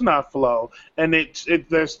 it does not flow. And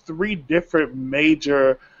there's three different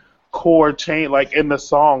major chord change, like in the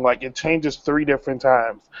song, like it changes three different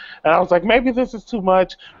times. And I was like, maybe this is too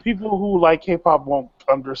much. People who like K-pop won't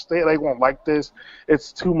understand. They won't like this.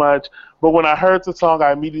 It's too much. But when I heard the song,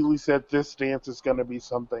 I immediately said, this dance is going to be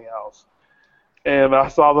something else. And I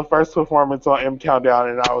saw the first performance on M Countdown,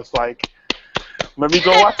 and I was like, let me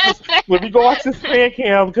go watch this. Let me go watch this fan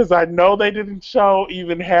cam because I know they didn't show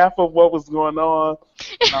even half of what was going on.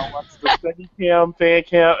 And I watched the second cam, fan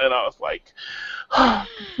cam, and I was like, oh,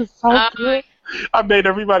 this is so uh, good. I made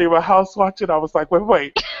everybody in my house watch it. I was like,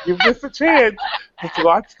 wait, give this a chance. Just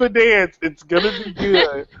watch the dance. It's gonna be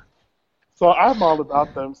good. So I'm all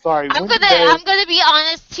about them. Sorry, Wendy Day. I'm gonna be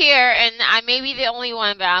honest here, and I may be the only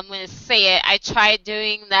one, but I'm gonna say it. I tried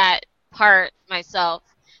doing that part myself.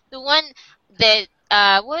 The one that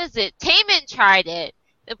what is it? Taemin tried it.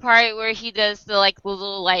 The part where he does the like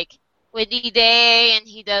little like windy day, and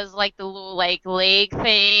he does like the little like leg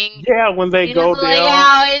thing. Yeah, when they He just go like down.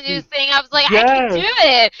 out and do thing. I was like, I can do Yes,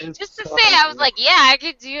 it. it's Just to so say, I was good. like, yeah, I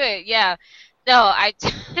can do it. Yeah. No, I'm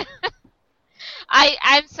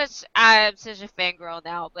such a fangirl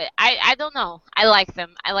now, but I don't know. I like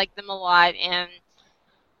them. I like them a lot, and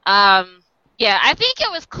um yeah, I think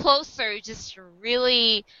it was closer. Just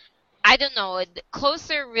really, I don't know.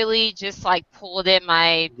 Closer really just like pulled at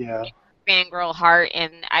my Yeah. fangirl heart,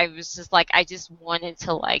 and I was just like I just wanted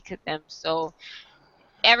to like them. So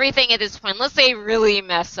everything at this point, unless they really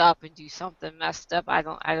mess up and do something messed up, I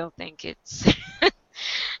don't think it's.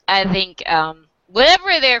 I think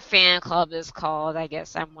whatever their fan club is called, I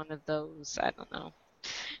guess I'm one of those. I don't know.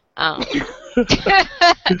 Um,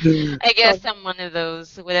 I guess I'm one of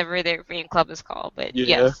those, whatever their fan club is called. But Yeah.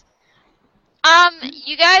 yes.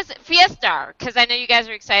 You guys, Fiestar, because I know you guys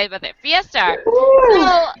are excited about that. Fiestar.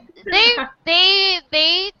 So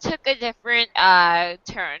they took a different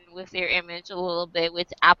turn with their image a little bit with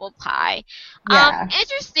apple pie. Yeah.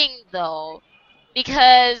 Interesting though,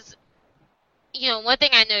 because one thing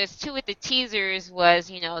I noticed too with the teasers was,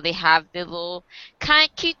 they have the little kind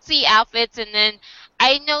of cutesy outfits, and then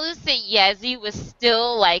I noticed that Yezi was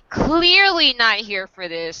still like clearly not here for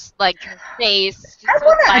this. Like her face I just was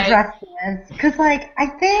want to like, address this because, like, I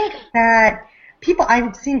think that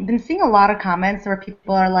been seeing a lot of comments where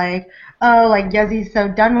people are like, "Oh, like Yezi's so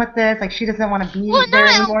done with this. Like, she doesn't want to well, be there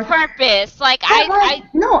not on anymore." purpose. Like But like,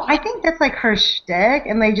 no, I yeah, think that's like her shtick,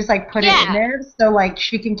 and they just like put it in yeah, there so like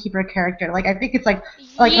she can keep her character. Like, I think it's like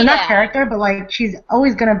well, not yeah. character, but like she's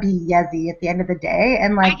always gonna be Yezi at the end of the day,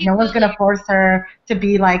 and I like no one's completely gonna force her to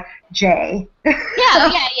be like Jay. Yeah,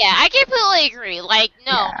 yeah, yeah. I completely agree. Like,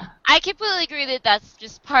 no, Yeah. I completely agree that that's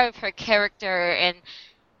just part of her character,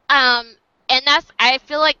 um, and I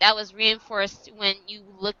feel like that was reinforced when you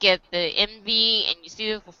look at the MV and you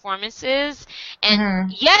see the performances, and Mhm.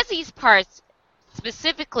 Yazzy's parts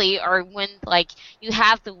specifically are when like you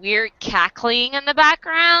have the weird cackling in the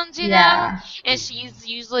background, Yeah. and she's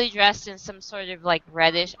usually dressed in some sort of like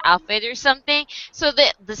reddish outfit or something. So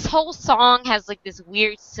that this whole song has like this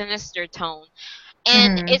weird sinister tone.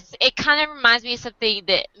 And Mhm. it kind of reminds me of something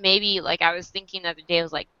that maybe like I was thinking the other day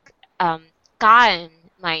was like um Gaen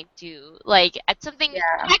might do. Like at something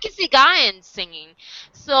Yeah. I can see Gaen singing.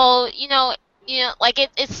 So, like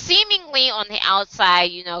it's seemingly on the outside,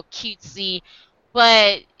 cutesy,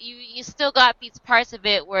 but you still got these parts of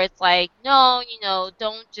it where it's like, no,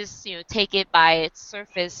 don't just, take it by its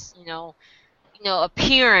surface,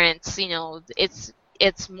 appearance.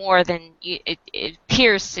 It's more than it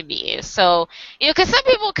appears to be. So, because some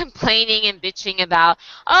people complaining and bitching about,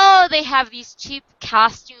 oh, they have these cheap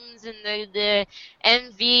costumes in the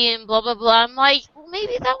NV and blah blah blah. I'm like, well,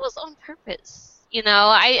 maybe that was on purpose.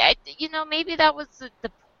 Maybe that was the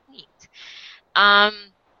point. Um,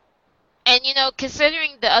 and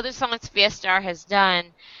considering the other songs Fiestar has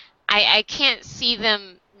done, I can't see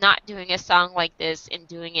them not doing a song like this and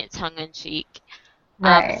doing it tongue in cheek,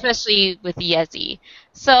 Right. especially with Yezi.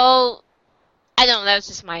 So I don't know. That was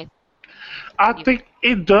just my I think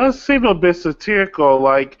it does seem a bit satirical.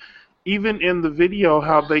 Like even in the video,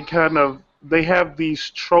 how they have these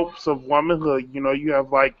tropes of womanhood. You know, you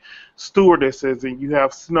have like stewardesses and you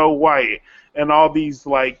have Snow White and all these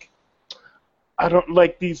like I don't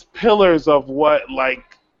like these pillars of what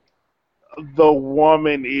like the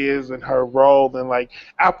woman is and her role and like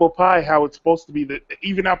apple pie how it's supposed to be that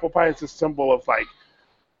even apple pie is a symbol of like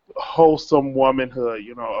wholesome womanhood,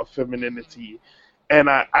 you know, of femininity. And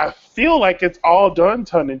I feel like it's all done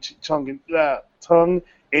tongue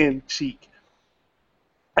in cheek,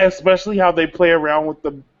 especially how they play around with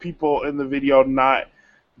the people in the video not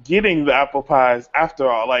getting the apple pies after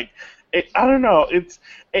all. Like, I don't know.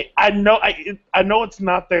 I know it's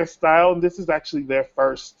not their style, and this is actually their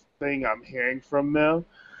first thing I'm hearing from them.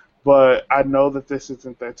 But I know that this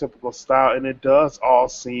isn't their typical style, and it does all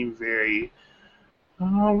seem very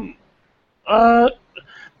um uh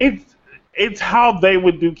it's how they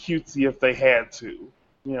would do cutesy if they had to,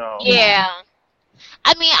 you know. Yeah. Yeah.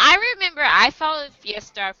 I mean, I remember I followed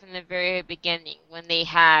Fiestar from the very beginning when they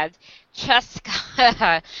had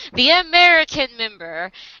Cheska, the American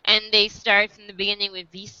member, and they started from the beginning with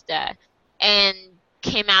Vista and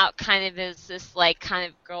came out kind of as this like kind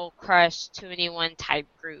of girl crush 2 type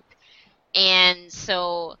group. And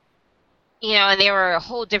so, you know, and they were a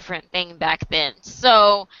whole different thing back then.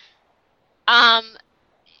 So, um,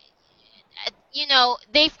 you know,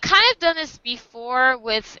 they've kind of done this before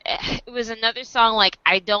with it was another song like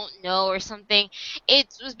I Don't Know or something. It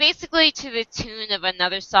was basically to the tune of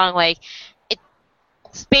another song like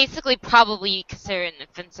it's basically probably considered an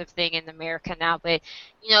offensive thing in America now, but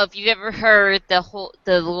you know, if you've ever heard the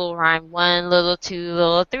little rhyme 1 little 2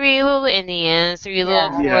 little 3 little Indians 3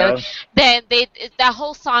 little Yeah. 4, then that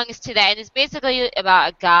whole song is to that, and it's basically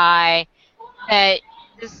about a guy that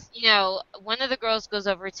this, you know, one of the girls goes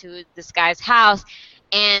over to this guy's house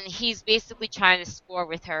and he's basically trying to score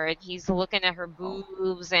with her and he's looking at her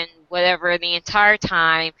boobs and whatever the entire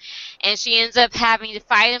time, and she ends up having to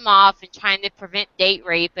fight him off and trying to prevent date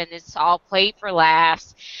rape, and it's all played for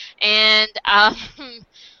laughs. And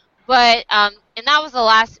but and that was the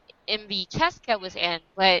last MV Cheska was in,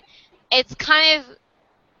 but it's kind of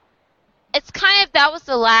that was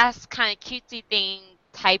the last kind of cutesy thing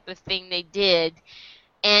type of thing they did.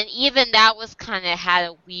 And even that was kind of had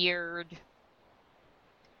a weird,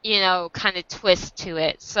 you know, kind of twist to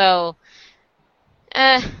it. So,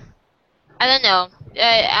 I don't know.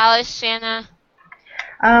 Alice, Shanna?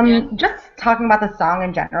 Yeah. Just talking about the song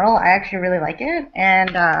in general, I actually really like it,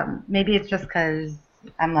 and maybe it's just because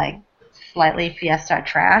I'm like slightly Fiesta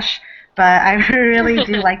trash, but I really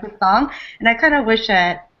do like the song, and I kind of wish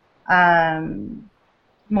that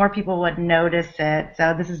more people would notice it.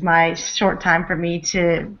 So this is my short time for me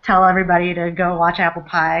to tell everybody to go watch Apple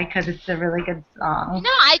Pie because it's a really good song. You know,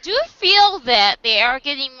 I do feel that they are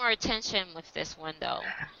getting more attention with this one, though.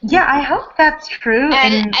 Yeah, I hope that's true.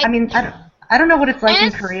 And I mean, I don't know what it's like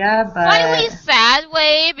in Korea, but slightly sad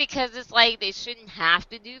way because it's like they shouldn't have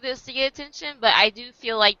to do this to get attention, but I do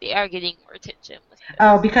feel like they are getting more attention with this.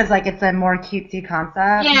 Oh, because like it's a more cutesy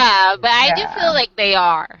concept. Yeah, but I do feel like they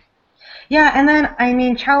are. Yeah, and then I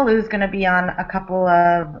mean, Chaolu's gonna be on a couple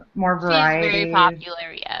of more varieties. She's very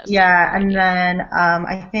popular, yes. Yeah, and then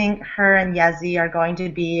I think her and Yezi are going to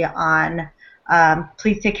be on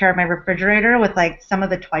Please Take Care of My Refrigerator with like some of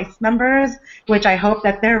the Twice members, which I hope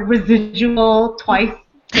that their residual Twice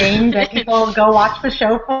thing that people go watch the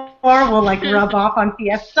show for will like rub off on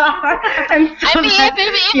Fiesta. And so I mean,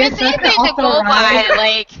 if it's anything to go by,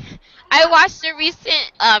 like I watched a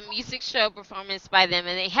recent music show performance by them,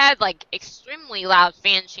 and they had like extremely loud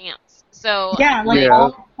fan chants. So yeah, like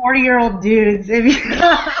all 40-year-old dudes. But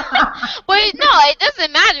no, it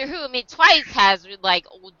doesn't matter who. I mean, Twice has like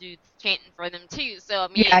old dudes chanting for them too. So I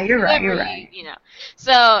mean, yeah, you're right. You know,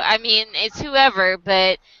 so I mean, it's whoever.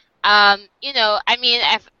 But you know, I mean,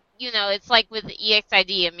 if you know, it's like with the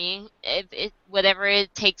EXID. I mean, if it whatever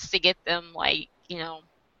it takes to get them, like you know,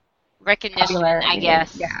 recognition, Popularity, I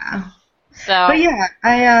guess. Yeah. So. But yeah,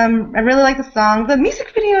 I really like the song. The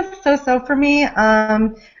music video is so for me. I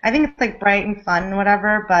think it's like bright and fun and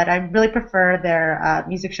whatever, but I really prefer their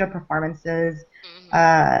music show performances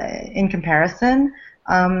in comparison.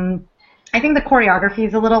 I think the choreography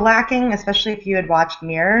is a little lacking, especially if you had watched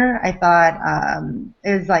Mirror. I thought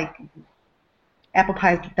is like Apple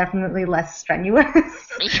Pie is definitely less strenuous.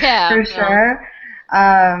 Yeah. For sure.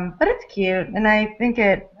 But it's cute, and I think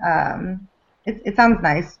it sounds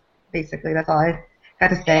nice. Basically, that's all I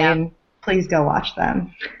got to say, and please go watch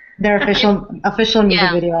them. Their official music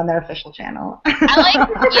Yeah. video on their official channel.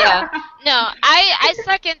 Yeah. No, I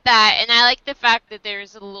second that, and I like the fact that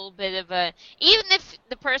there's a little bit of a, even if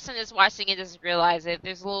the person is watching it doesn't realize it,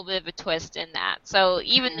 there's a little bit of a twist in that. So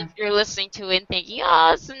even if you're listening to it and thinking,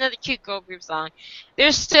 oh, it's another cute girl group song,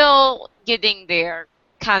 they're still getting their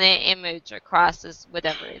kind of image across as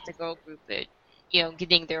whatever. It's a girl group that,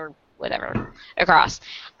 getting their whatever across.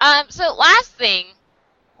 So last thing,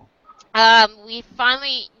 we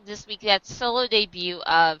finally this week got solo debut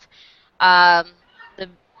of um, the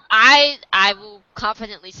I will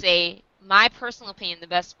confidently say my personal opinion, the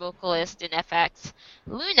best vocalist in FX,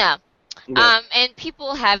 Luna. Yeah. And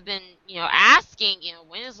people have been, asking,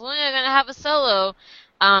 when is Luna gonna have a solo,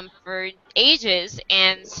 for ages,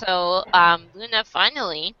 and so Luna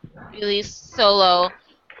finally released solo,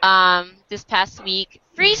 this past week,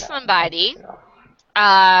 Free Somebody,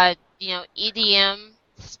 EDM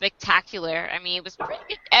spectacular. I mean, it was pretty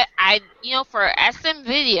good. For SM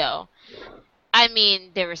video. I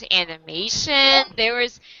mean, there was animation. It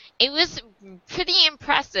was pretty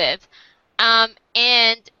impressive. And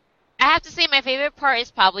I have to say, my favorite part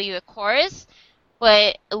is probably the chorus,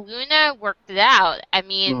 but Luna worked it out. I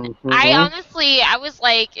mean, I was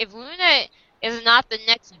like, if Luna is not the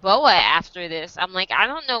next Boa after this, I'm like, I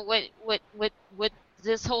don't know what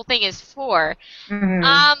this whole thing is for.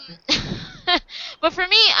 Mhm. But for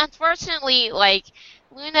me, unfortunately, like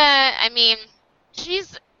Luna, I mean,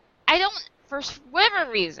 she's, I don't, for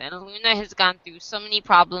whatever reason, Luna has gone through so many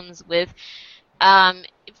problems with,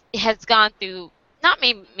 has gone through, not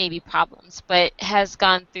maybe problems, but has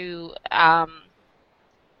gone through,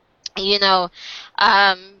 you know,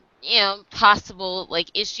 possible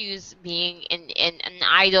like issues being in an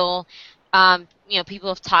idol. People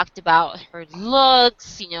have talked about her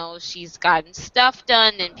looks. She's gotten stuff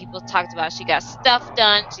done, and people talked about she got stuff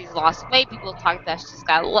done. She's lost weight. People talked about she's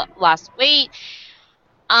got lost weight.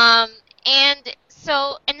 Um, and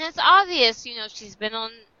it's obvious, she's been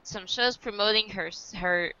on some shows promoting her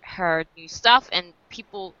new stuff, and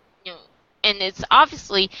people, and it's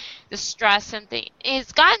obviously the stress and thing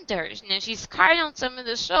it's gotten to her. She's cried on some of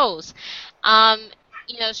the shows.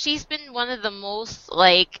 She's been one of the most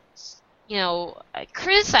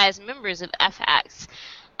criticized members of FX.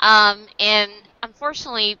 And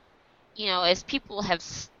unfortunately, as people have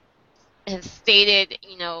stated,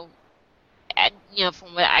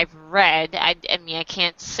 from what I've read, I mean, I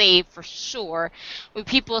can't say for sure, but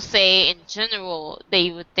people say in general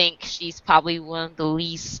they would think she's probably one of the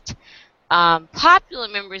least popular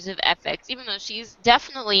members of FX, even though she's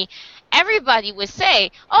definitely, everybody would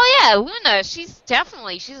say, oh yeah, Luna, she's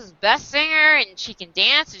the best singer, and she can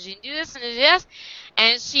dance, and she can do this and do this,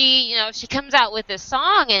 and she comes out with a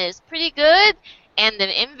song, and it's pretty good, and the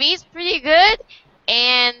MV's pretty good,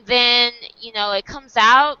 and then, it comes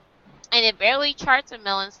out, and it barely charts in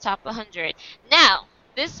Melon's top 100. Now,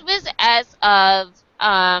 this was as of,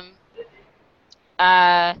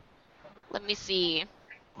 let me see,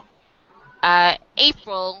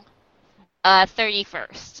 April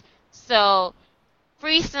 31st. So,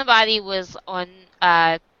 Free Somebody was on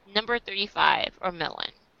number 35, or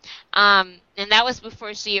Melon. And that was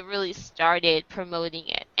before she had really started promoting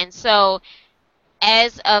it. And so,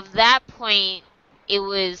 as of that point, it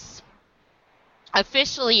was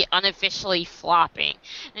unofficially flopping.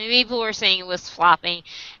 And people were saying it was flopping.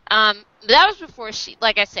 But that was before she,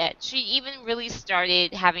 like I said, she even really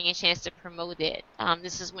started having a chance to promote it.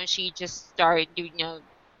 This is when she just started doing,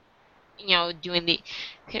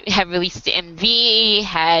 had released the MV,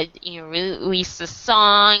 had, released the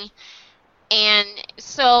song. And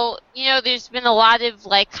so, there's been a lot of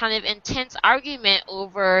kind of intense argument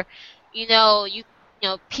over,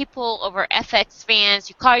 people over FX fans.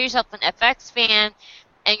 You call yourself an FX fan,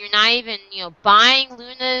 and you're not even, buying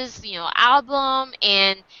Luna's, album,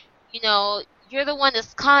 and, you're the one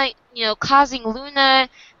that's causing Luna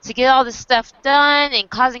to get all this stuff done and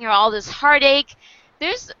causing her all this heartache.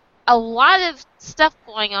 There's a lot of stuff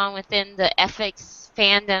going on within the FX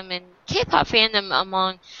fandom and K-pop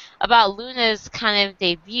fandom about Luna's kind of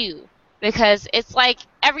debut, because it's like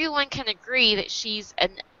everyone can agree that she's a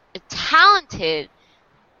talented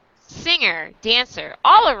singer, dancer,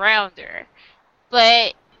 all around her,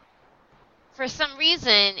 but for some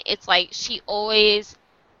reason it's like she always,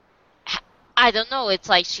 I don't know, it's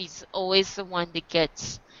like she's always the one that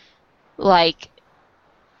gets, like,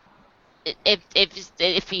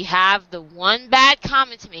 if you have the one bad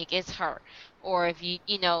comment to make, it's her. Or if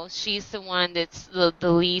she's the one that's the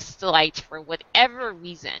least liked for whatever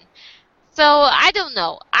reason. So I don't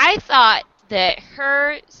know. I thought that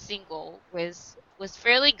her single was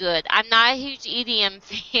fairly good. I'm not a huge EDM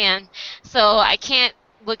fan, so I can't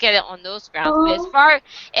look at it on those grounds. But as Oh. far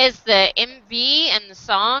as the MV and the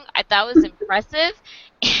song, I thought was impressive.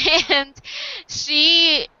 And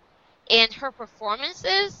she, in her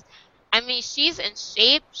performances, I mean, she's in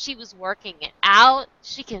shape. She was working it out.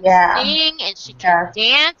 She can Yeah. sing and she can Yes.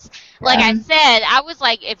 dance. Like Yeah. I said, I was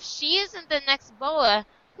like, if she isn't the next Boa,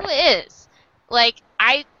 who is? Like,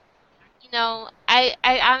 I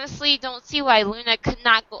honestly don't see why Luna could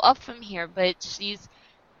not go up from here, but she's,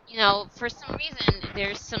 for some reason,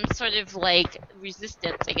 there's some sort of like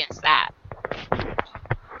resistance against that.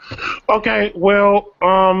 Okay, well,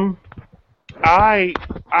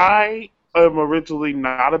 I am originally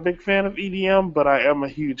not a big fan of EDM, but I am a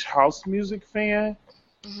huge house music fan,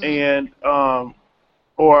 Hmm. and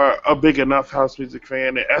or a big enough house music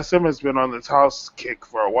fan. And SM has been on this house kick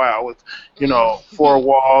for a while with, Four Hmm.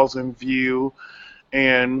 Walls and View,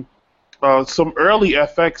 and some early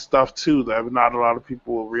FX stuff too that not a lot of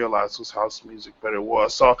people will realize was house music, but it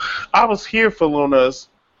was. So I was here for Luna's,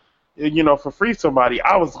 for Free Somebody.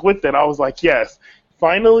 I was with it. I was like, yes,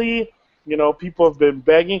 finally, people have been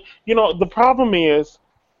begging. The problem is,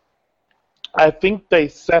 I think they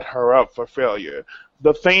set her up for failure.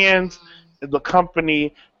 The fans, the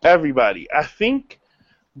company, everybody. I think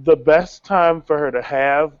the best time for her to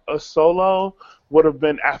have a solo would have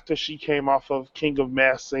been after she came off of King of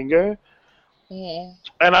Mass Singer. Yeah.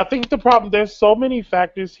 And I think the problem, there's so many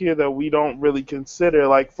factors here that we don't really consider.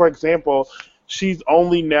 Like, for example, she's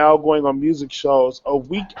only now going on music shows a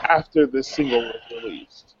week after this single was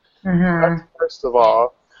released. That's Mhm. first of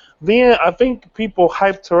all. Then I think people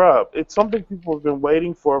hyped her up. It's something people have been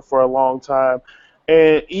waiting for a long time.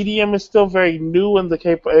 And EDM is still very new in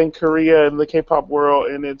the in Korea and the K-pop world,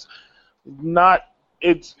 and not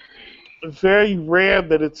it's very rare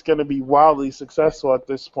that it's going to be wildly successful at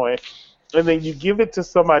this point. And then you give it to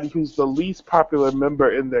somebody who's the least popular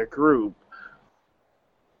member in their group,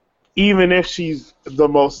 even if she's the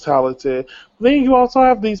most talented. Then you also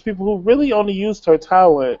have these people who really only used her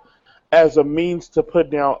talent as a means to put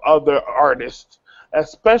down other artists,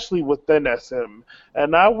 especially within SM.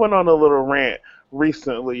 And I went on a little rant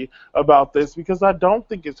recently about this because I don't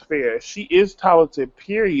think it's fair. She is talented,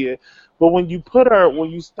 period. But when you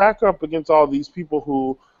stack her up against all these people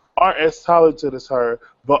who aren't as talented as her,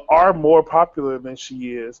 but are more popular than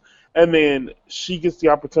she is, and then she gets the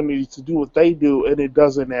opportunity to do what they do and it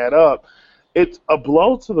doesn't add up, it's a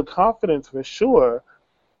blow to the confidence for sure.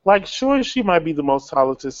 Like, sure, she might be the most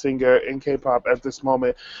talented singer in K-pop at this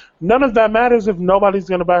moment. None of that matters if nobody's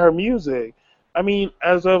going to buy her music. I mean,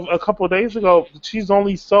 as of a couple of days ago, she's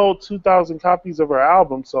only sold 2,000 copies of her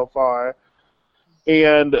album so far,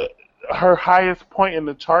 and her highest point in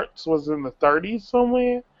the charts was in the 30s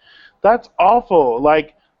somewhere. That's awful.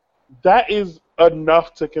 Like, that is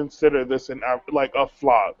enough to consider this like a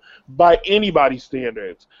flop by anybody's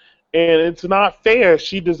standards, and it's not fair.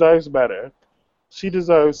 She deserves better. She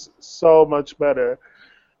deserves so much better.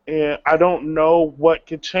 And I don't know what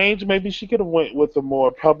could change. Maybe she could have went with a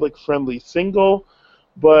more public friendly single.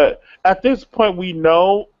 But at this point we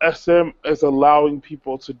know SM is allowing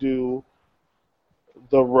people to do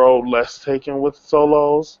the road less taken with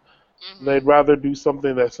solos. They'd Hmm. rather do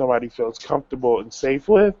something that somebody feels comfortable and safe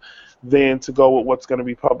with than to go with what's going to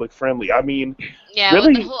be public friendly. I mean, Yeah,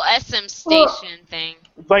 with the really, whole SM Well, station thing.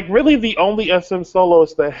 really the only SM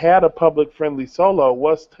soloist that had a public friendly solo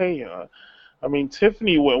was Taeyeon. I mean,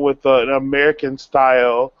 Tiffany went with an American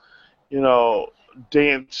style, you know,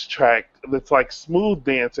 dance track that's like smooth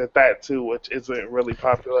dance at that too, which isn't really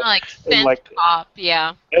popular, Like and synth pop,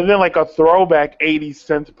 yeah. like a throwback '80s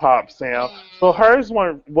synth pop sound. So Mm, hers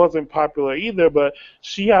wasn't popular either, but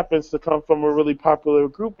she happens to come from a really popular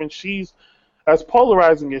group, and she's as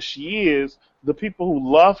polarizing as she is. The people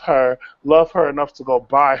who love her enough to go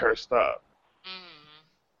buy her stuff. mm,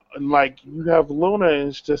 And like you have Luna, and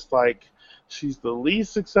it's just like she's the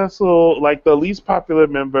least successful, like the least popular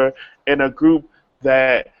member in a group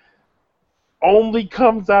that only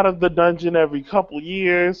comes out of the dungeon every couple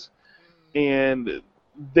years, mm. and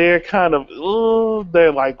they're kind of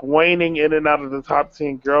they're like waning in and out of the top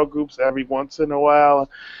 10 girl groups every once in a while,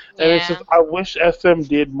 and it's just Yeah. I wish SM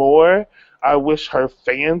did more. I wish her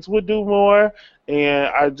fans would do more, and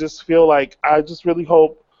I just feel like I just really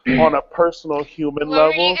hope on a personal human What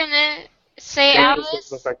were you level gonna say, that this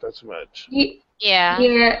doesn't Alice? affect her too much. Yeah.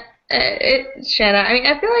 yeah, Shanna. I mean,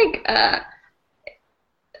 I feel like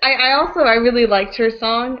I really liked her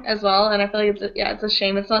song as well, and I feel like it's a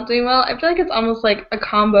shame it's not doing well. I feel like it's almost like a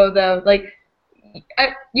combo though. Like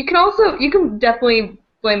you can definitely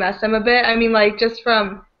blame SM a bit. I mean, like just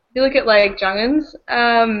from if you look at like Jungkook's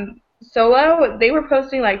solo, they were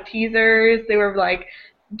posting like teasers. They were like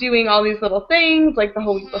doing all these little things like the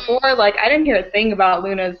whole week before. Like I didn't hear a thing about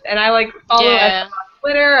Luna's, and I like follow SM Yeah. on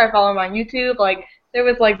Twitter. I follow him on YouTube. Like there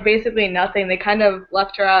was like basically nothing. They kind of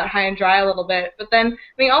left her out high and dry a little bit. But then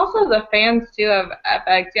I mean also the fans too of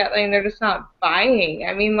FX. Yeah, I mean they're just not buying.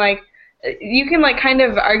 I mean like you can like kind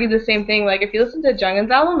of argue the same thing. Like if you listen to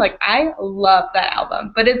Jungkook's album, like I love that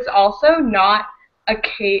album, but it's also not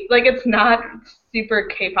like it's not super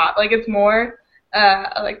K-pop. Like it's more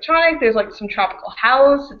electronic. There's like some tropical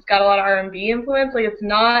house. It's got a lot of R&B influence. Like it's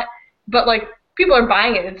not, but like people are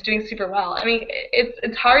buying it. It's doing super well. I mean,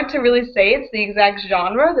 it's hard to really say it's the exact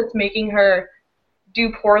genre that's making her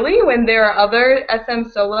do poorly when there are other SM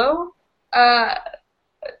solo uh,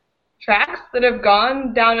 tracks that have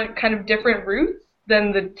gone down a kind of different routes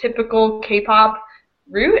than the typical K-pop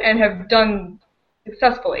route and have done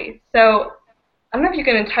successfully. So I don't know if you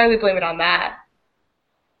can entirely blame it on that.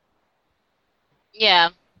 Yeah.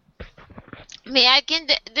 I mean,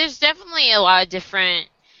 there's definitely a lot of different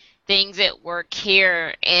things at work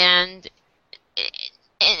here, and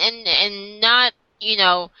not,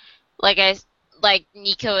 like like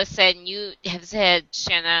Nico has said, and you have said,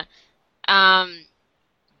 Shanna, um,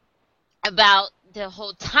 about the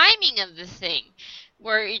whole timing of the thing,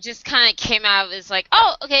 where it just kind of came out as like,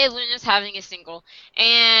 oh, okay, Luna's having a single,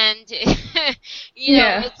 and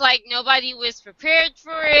Yeah. it's like nobody was prepared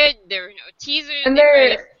for it. There were no teasers. And There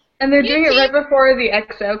were they're few doing it right teasers. before the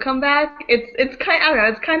EXO comeback. It's kind I don't know,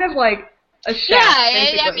 it's kind of like a Yeah, shaft I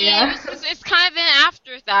basically, mean, yeah. it's kind of an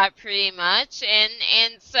afterthought, pretty much, and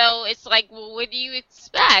so it's like, well, what do you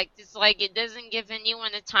expect? It's like it doesn't give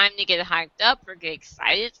anyone a time to get hyped up or get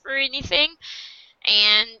excited for anything,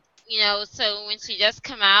 and so when she does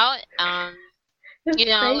come out, His and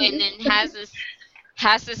face. then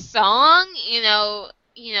has this song,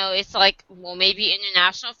 it's like, well, maybe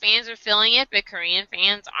international fans are feeling it, but Korean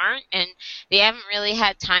fans aren't, and they haven't really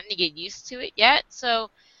had time to get used to it yet, so.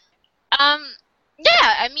 Um,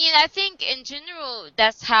 yeah, I mean, I think in general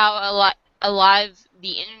that's how a lot of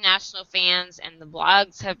the international fans and the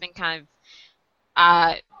blogs have been kind of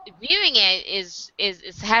uh viewing it is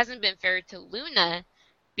hasn't been fair to Luna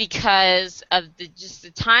because of the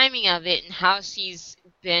timing of it and how she's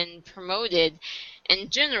been promoted in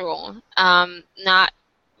general. Not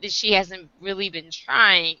that she hasn't really been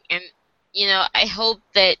trying, and I hope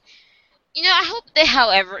that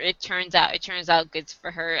however it turns out good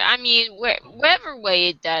for her. I mean, whatever way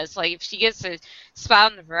it does, like if she gets a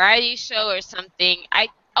spot on the variety show or something, I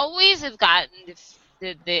always have gotten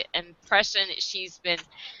the impression that she's been,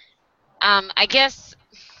 I guess,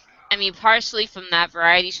 I mean, partially from that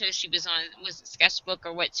variety show she was on, was it Sketchbook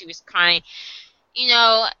or what she was crying, you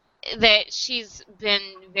know, that she's been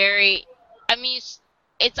very, I mean,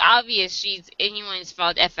 it's obvious she's anyone's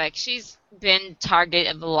fault FX. She's been target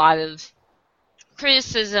of a lot of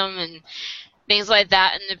criticism and things like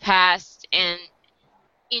that in the past, and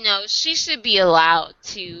she should be allowed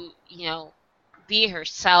to be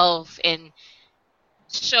herself and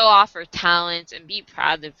show off her talents and be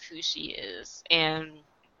proud of who she is, and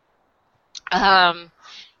um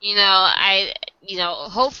I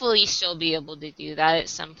hopefully she'll be able to do that at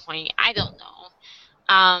some point. I don't know.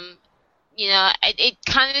 It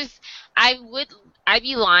kind of, I would, I'd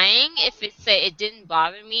be lying if it said it didn't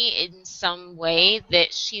bother me in some way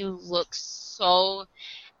that she looks so,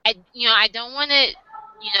 I don't want to,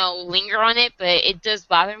 linger on it, but it does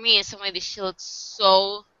bother me in some way that she looks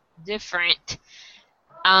so different,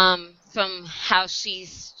 from how she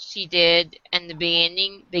did in the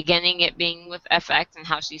beginning it being with FX, and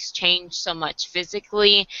how she's changed so much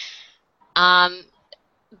physically.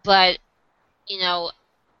 But, you know,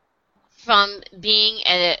 from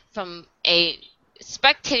a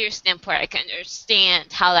spectator standpoint, I can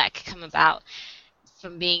understand how that could come about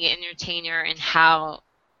from being an entertainer, and how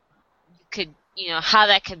you could, how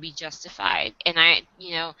that could be justified. And I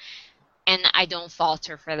don't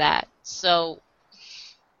falter for that. So,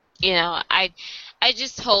 I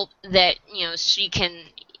just hope that, she can,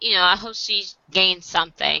 I hope she gains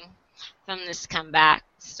something from this comeback.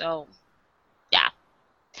 So, yeah.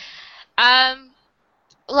 Um,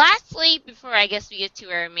 Lastly, before I guess we get to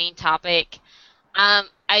our main topic,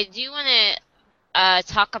 I do want to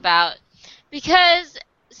talk about, because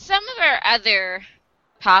some of our other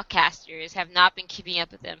podcasters have not been keeping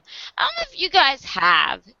up with them. I don't know if you guys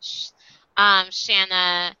have,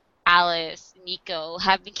 Shanna, Alice, Nico,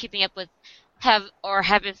 have been keeping up with, have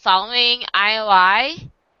been following IOI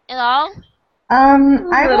at all? I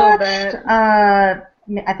little watched, bit.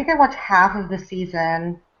 I think I watched half of the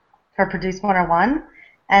season for Produce 101,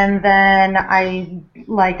 and then I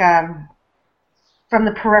like from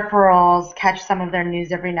the peripherals catch some of their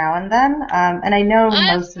news every now and then, and I know That's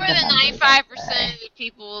most for of the the members. 95% of the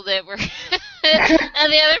people that were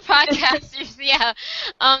and the other podcasters. Yeah,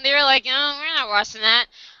 they were like, "Oh, we're not watching that."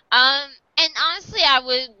 And honestly, I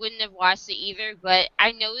wouldn't have watched it either, but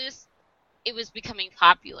I noticed it was becoming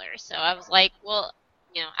popular, so I was like, "Well,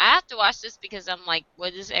 I have to watch this because I'm like,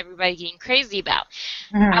 what is everybody getting crazy about?"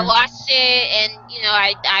 I Mhm. watched it,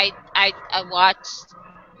 and I watched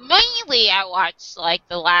mainly. I watched like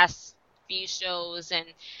the last few shows and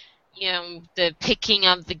the picking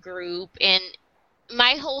of the group, and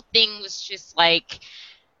my whole thing was just like,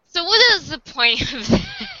 so what is the point of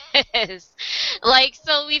this? Like,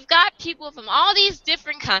 so we've got people from all these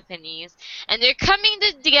different companies, and they're coming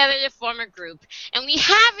together to form a group, and we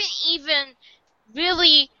haven't even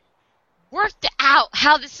really worked out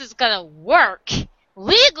how this is gonna work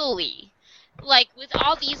legally, like with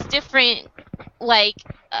all these different like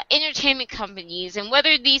entertainment companies, and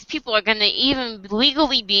whether these people are gonna even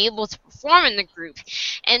legally be able to perform in the group,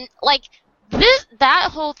 and like that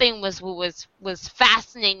whole thing was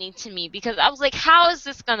fascinating to me because I was like, how is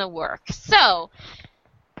this gonna work? So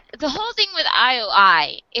the whole thing with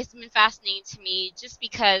IOI, it's been fascinating to me just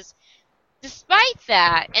because despite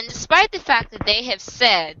that, and despite the fact that they have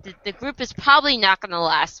said that the group is probably not going to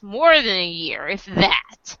last more than a year, if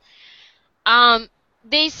that,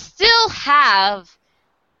 they still have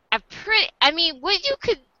what you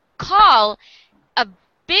could call a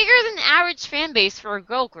bigger than average fan base for a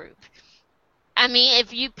girl group. I mean,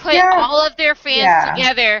 if you put Yeah. all of their fans Yeah.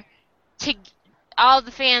 together, all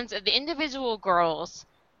the fans of the individual girls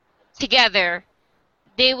together,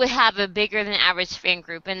 they would have a bigger than average fan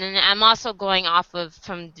group. And then I'm also going off of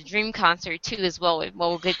from the Dream concert too as well, what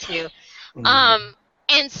we'll get to.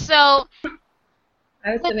 And so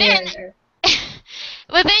I was but sitting right then there.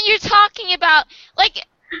 but then you're talking about like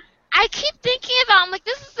I keep thinking about I'm like,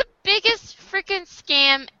 this is the biggest freaking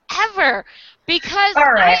scam ever. Because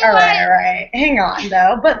All right. Hang on,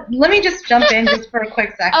 though. But let me just jump in just for a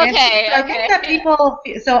quick second. Okay, So I think that people.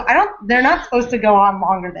 So they're not supposed to go on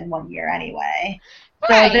longer than 1 year anyway.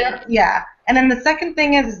 So Right. yeah. And then the second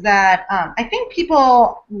thing is that I think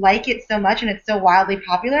people like it so much and it's so wildly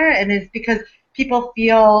popular, and it's because people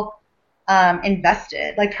feel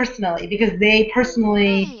invested, like personally, because they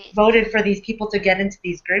personally Right. voted for these people to get into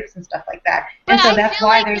these groups and stuff like that. But And so I that's feel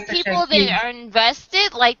why like the there's such a people huge. that are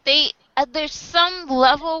invested, like there's some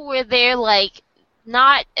level where they're like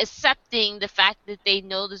not accepting the fact that they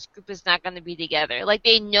know this group is not going to be together. Like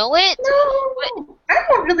they know it, but No, I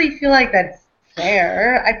don't really feel like that's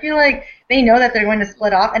fair. I feel like they know that they're going to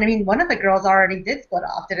split off, and I mean, one of the girls already did split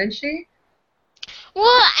off, didn't she? well,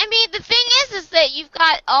 I mean, the thing is that you've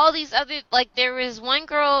got all these other, like, there was one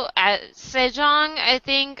girl at Sejong, I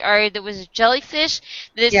think, or there was a Jellyfish,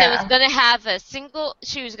 that said was Yeah. going to have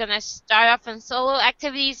she was going to start off on solo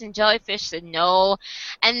activities, and Jellyfish said no.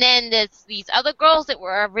 And then there's these other girls that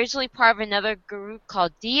were originally part of another group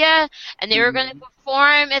called Dia, and they were going to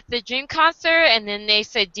perform at the Dream concert, and then they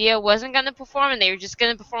said Dia wasn't going to perform, and they were just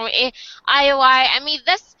going to perform at IOI. I mean,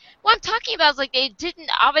 that's what I'm talking about is like they did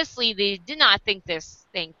not think this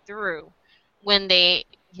thing through when they,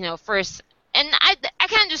 first, and I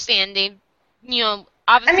can understand they,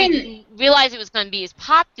 I obviously mean, didn't realize it was going to be as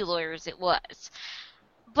popular as it was.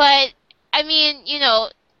 But I mean,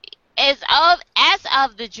 as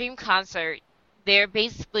of the Dream concert, they're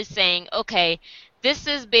basically saying, okay, this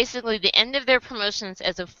is basically the end of their promotions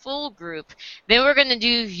as a full group. Then we're gonna do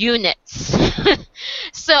units.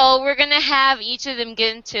 So we're gonna have each of them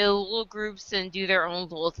get into little groups and do their own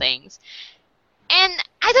little things. And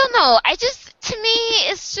I don't know. To me,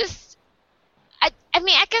 it's just. I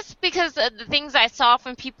mean, I guess because of the things I saw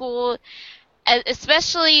from people,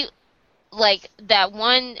 especially like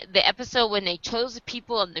the episode when they chose the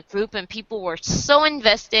people in the group and people were so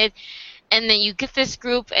invested, and then you get this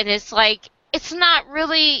group and it's like it's not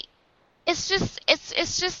really it's just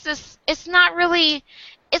this it's not really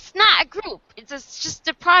it's not a group, just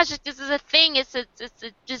a project. This is a thing.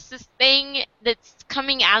 Just this thing that's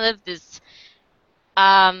coming out of this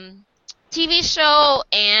um TV show,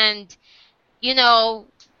 and you know,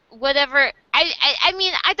 whatever. I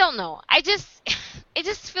mean, I don't know. It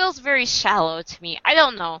just feels very shallow to me. I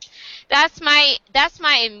don't know. That's my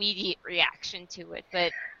immediate reaction to it.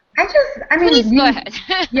 But I please mean, go ahead.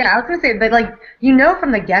 yeah, I was gonna say that, like,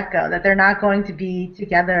 from the get-go that they're not going to be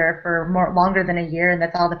together for longer than a year, and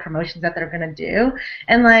that's all the promotions that they're gonna do.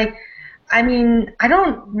 And like, I mean, I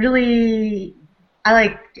don't really,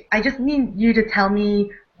 I just need you to tell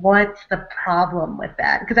me what's the problem with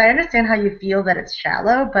that? Because I understand how you feel that it's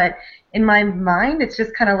shallow, but in my mind, it's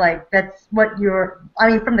just kind of like that's what I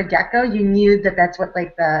mean, from the get-go, you knew that that's what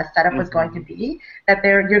like the setup was going to be, that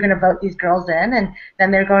you're going to vote these girls in, and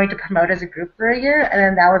then they're going to promote as a group for a year, and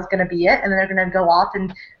then that was going to be it, and then they're going to go off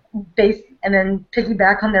and then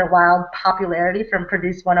piggyback on their wild popularity from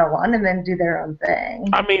Produce 101 and then do their own thing.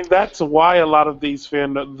 I mean, that's why a lot of these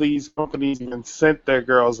companies even sent their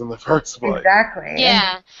girls in the first place. Exactly.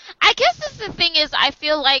 Yeah. I guess that's the thing is I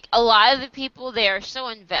feel like a lot of the people, they are so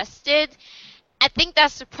invested. I think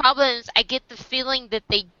that's the problem is I get the feeling that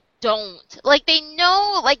they don't. Like, they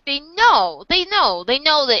know that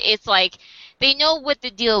it's like, they know what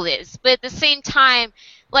the deal is. But at the same time,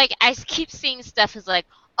 like, I keep seeing stuff as like,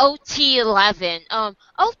 OT11. Oh,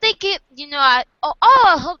 they get, I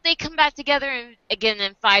hope they come back together again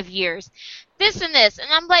in 5 years. This and this. And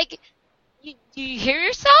I'm like, do you hear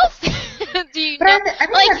yourself? Do you know?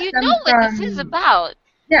 Like, you know what this is about.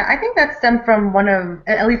 Yeah, I think that stemmed from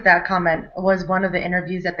at least that comment was one of the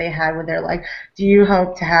interviews that they had where they're like, do you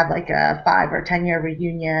hope to have like a 5 or 10-year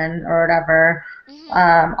reunion or whatever,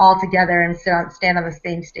 all together and stand on the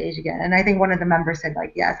same stage again? And I think one of the members said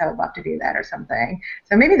like, yes, I would love to do that or something.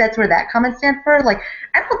 So maybe that's where that comment stands for. Like,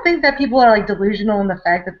 I don't think that people are like delusional in the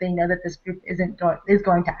fact that they know that this group is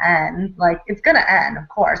going to end. Like, it's going to end, of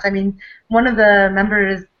course. I mean, one of the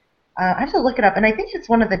members, I have to look it up, and I think it's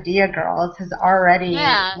one of the Dia girls has already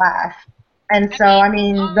left. And so, I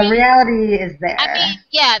mean, the reality is there. I mean,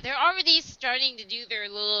 yeah, they're already starting to do their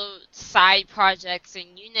little side projects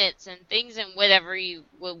and units and things and whatever you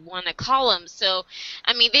would want to call them. So,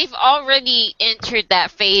 I mean, they've already entered that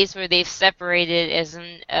phase where they've separated as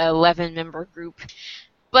an 11-member group.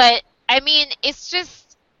 But, I mean, it's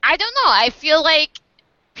just, I don't know. I feel like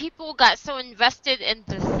people got so invested in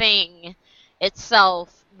the thing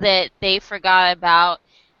itself that they forgot about,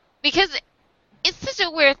 because it's such a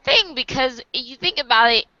weird thing, because you think about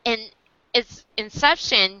it in its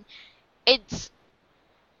inception, it's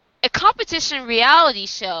a competition reality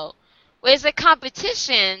show where it's a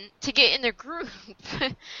competition to get in a group.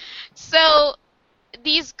 So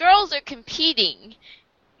these girls are competing,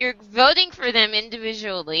 you're voting for them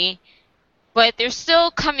individually, but they're still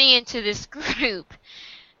coming into this group.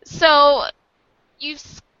 So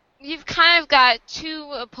you've kind of got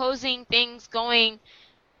two opposing things going,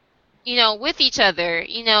 with each other.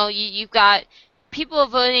 You've got people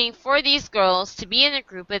voting for these girls to be in a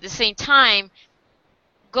group at the same time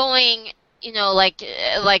going,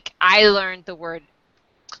 like I learned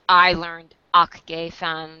Ukiss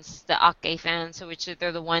fans, the Ukiss fans, which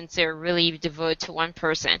they're the ones that are really devoted to one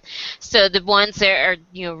person. So the ones that are,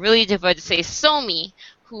 really devoted to, say, Somi,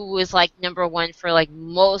 who was like number one for like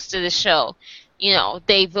most of the show.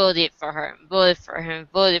 They voted for her,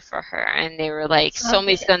 and they were like,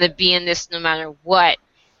 Somi's going to be in this no matter what.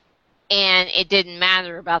 And it didn't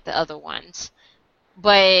matter about the other ones.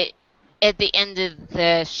 But at the end of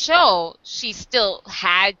the show, she still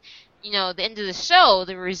had, the end of the show,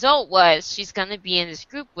 the result was she's going to be in this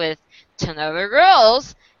group with 10 other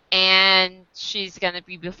girls, and she's going to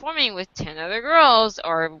be performing with 10 other girls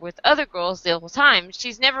or with other girls the whole time.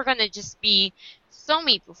 She's never going to just be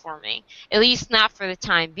Somi performing, at least not for the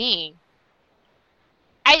time being.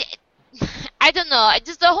 I don't know.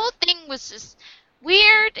 The whole thing was just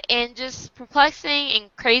weird and just perplexing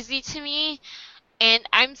and crazy to me, and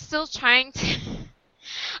I'm still trying to.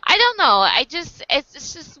 I don't know.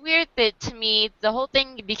 It's just weird that to me the whole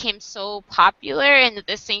thing became so popular, and at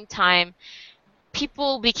the same time,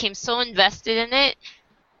 people became so invested in it,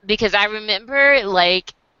 because I remember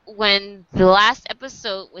like when the last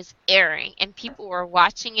episode was airing and people were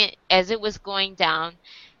watching it as it was going down,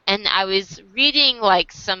 and I was reading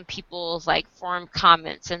like some people's like forum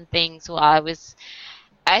comments and things while I was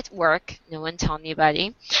at work. No one tell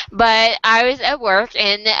anybody, but I was at work,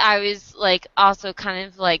 and I was like also kind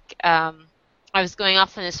of like I was going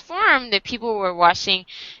off on this forum that people were watching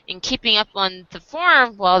and keeping up on the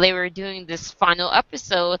forum while they were doing this final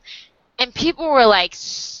episode, and people were like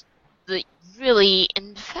really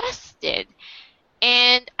invested.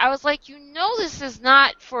 And I was like, this is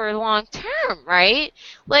not for long term, right?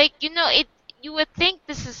 Like, you would think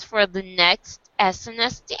this is for the next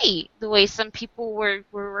SNSD, the way some people were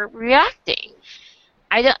reacting.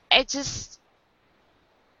 I don't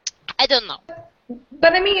know.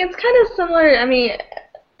 But I mean, it's kind of similar. I mean,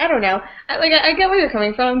 I don't know. I get where you're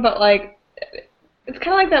coming from, but like, it's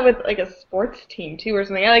kind of like that with like a sports team too, or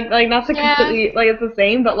something. Like not so completely like it's the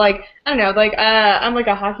same, but like I don't know. Like I'm like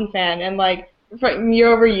a hockey fan, and like from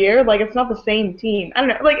year over year. Like it's not the same team. I don't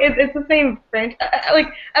know. Like it's the same franchise. Like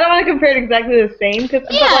I don't want to compare it exactly the same, but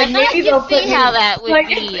Yeah, like no, I maybe can they'll put see new. how that would Like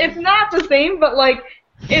be. it's not the same, but like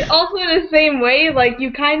it also in the same way. Like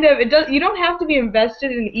you kind of it does. You don't have to be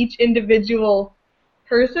invested in each individual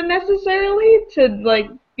person necessarily to like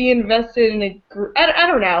be invested in a group. I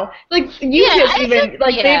don't know. Like Yeah, Ukiss I even could,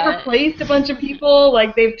 like they've yeah. replaced a bunch of people.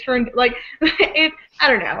 Like they've turned like it. I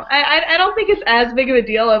don't know. I don't think it's as big of a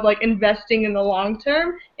deal of like investing in the long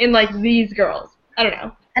term in like these girls. I don't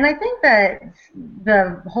know. And I think that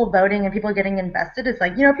the whole voting and people getting invested is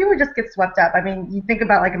like, people just get swept up. I mean, you think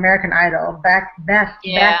about like American Idol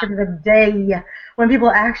Yeah. back in the day when people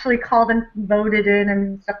actually called and voted in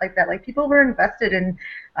and stuff like that. Like people were invested in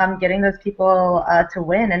getting those people to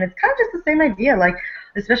win, and it's kind of just the same idea. Like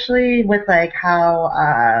especially with like how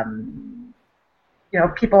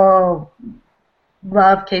people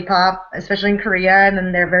love K-pop, especially in Korea, and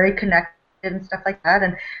then they're very connected and stuff like that.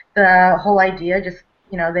 And the whole idea just,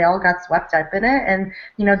 they all got swept up in it, and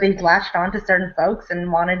they latched on to certain folks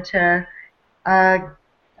and wanted to uh,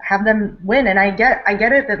 have them win. And I get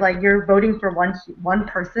it that like you're voting for one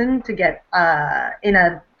person to get in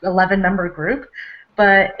a 11-member group,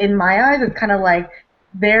 but in my eyes, it's kind of like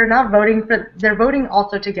they're voting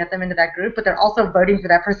also to get them into that group, but they're also voting for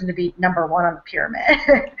that person to be number one on the pyramid.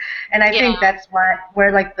 And I think Yeah. that's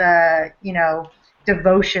where like the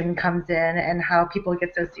devotion comes in, and how people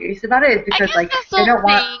get so serious about it is I because guess like that's the they whole don't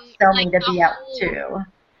want thing, like Selmy to the be out whole too.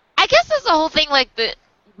 I guess that's the whole thing, like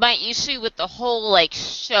my issue with the whole like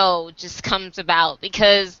show just comes about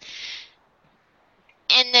because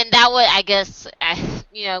and then that would, I guess,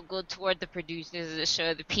 go toward the producers of the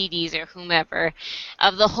show, the PDs or whomever.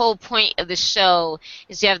 Of the whole point of the show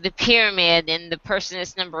is you have the pyramid and the person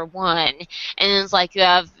is number one, and it's like you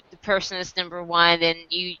have the person that's number one, and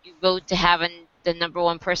you vote to have the number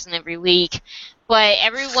one person every week, but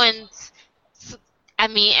everyone's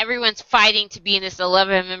fighting to be in this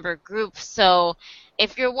 11-member group, so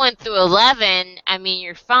if you're 1 through 11, I mean,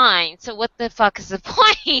 you're fine. So what the fuck is the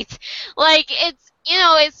point? Like,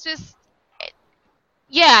 it's just,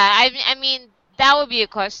 yeah, I mean, that would be a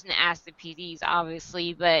question to ask the PDs,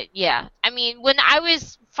 obviously, but yeah. I mean, when I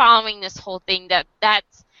was following this whole thing,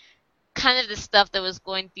 that's kind of the stuff that was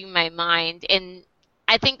going through my mind, and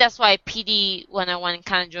I think that's why PD 101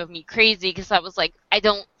 kind of drove me crazy, because I was like, I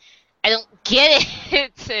don't get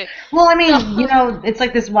it. Well, I So, mean, it's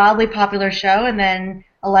like this wildly popular show, and then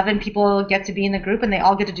 11 people get to be in the group, and they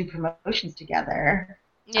all get to do promotions together.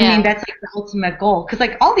 I mean, yeah, that's like the ultimate goal. Because,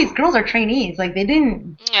 like, all these girls are trainees. Like, they're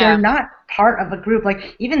yeah, not part of a group.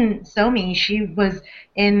 Like, even Somi, she was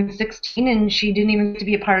in 16, and she didn't even get to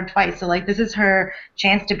be a part of Twice. So, like, this is her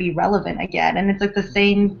chance to be relevant again. And it's like the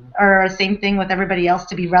same thing with everybody else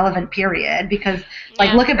to be relevant, period. Because,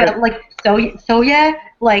 like, yeah. look at, like, Soya,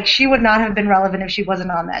 like, she would not have been relevant if she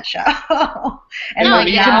wasn't on that show. And, No, But like,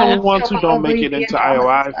 even yeah, the now ones she'll who don't make probably it be in into dramas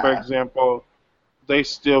and IOI, for stuff. example, they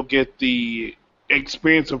still get the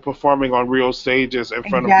experience of performing on real stages in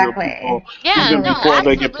front of real people, Exactly. yeah. even No, before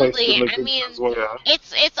they get placed in absolutely. the I groups mean, as well.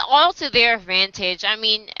 it's all to their advantage. I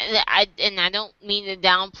mean, I don't mean to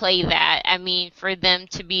downplay that. I mean, for them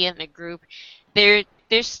to be in the group, they're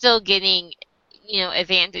still getting,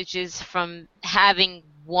 advantages from having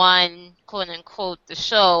won, quote unquote, the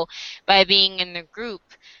show by being in the group.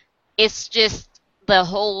 It's just the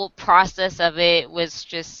whole process of it was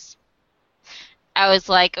just, I was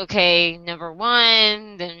like, okay, number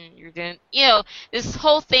one, then you're doing, this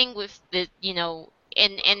whole thing with the,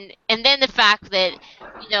 and then the fact that,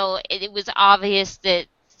 it was obvious that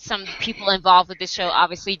some people involved with the show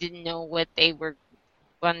obviously didn't know what they were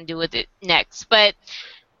going to do with it next. But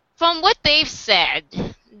from what they said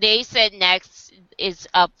next is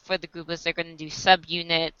up for the group as they're going to do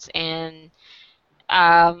subunits and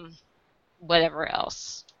um, whatever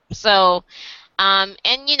else. So, and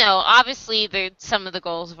obviously, some of the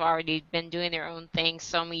girls have already been doing their own thing.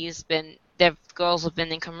 The girls have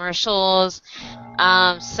been in commercials.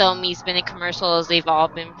 Somi's been in commercials. They've all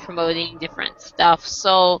been promoting different stuff.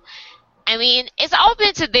 So, I mean, it's all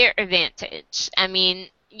been to their advantage. I mean,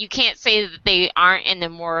 you can't say that they aren't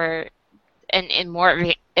in more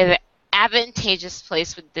advantageous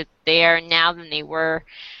place that they are now than they were,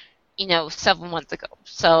 several months ago.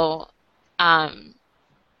 So, um,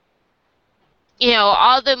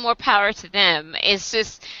 all the more power to them. It's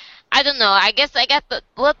just, I don't know. I guess I got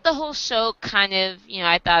let the whole show kind of,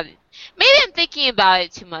 I thought maybe I'm thinking about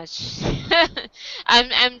it too much.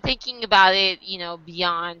 I'm thinking about it,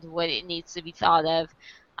 beyond what it needs to be thought of.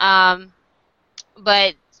 Um,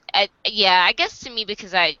 but yeah, I guess to me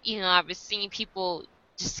because I was seeing people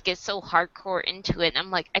just get so hardcore into it. And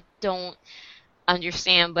I'm like,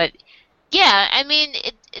 understand. But yeah, I mean,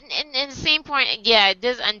 in the same point, yeah, it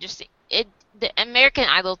does understand. The American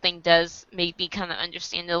Idol thing does make me kind of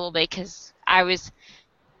understand it a little bit because I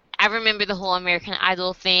remember the whole American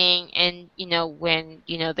Idol thing, and when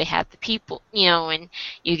they have the people, and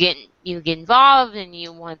you get involved, and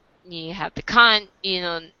you have the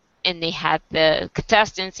and they have the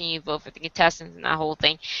contestants, and you vote for the contestants, and that whole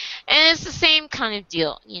thing, and it's the same kind of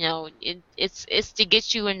deal. It's to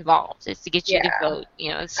get you involved, it's to get you to Yeah. vote,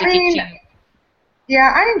 it's to I get mean, you.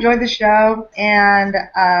 yeah, I enjoyed the show, and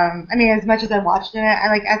I mean, as much as I watched it, I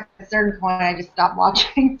like at a certain point I just stopped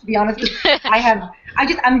watching. To be honest, 'cause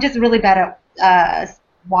I'm just really bad at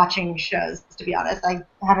watching shows. To be honest, I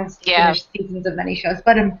haven't Yeah. finished seasons of many shows,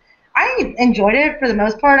 but I enjoyed it for the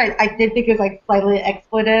most part. I did think it was like slightly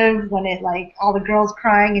expletive when it like all the girls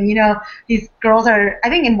crying, and these girls are. I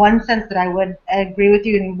think in one sense that I would agree with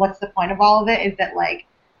you. And what's the point of all of it is that like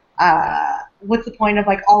what's the point of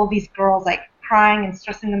like all of these girls like crying and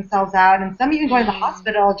stressing themselves out, and some even going to the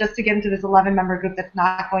hospital just to get into this 11-member group that's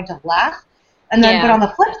not going to last. And then, but on the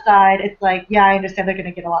flip side, it's like, yeah, I understand they're going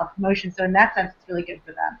to get a lot of promotion, so in that sense, it's really good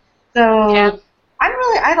for them. So Yeah. I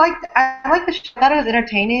like the show. I thought it was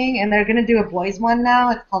entertaining, and they're going to do a boys one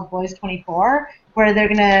now. It's called Boys 24, where they're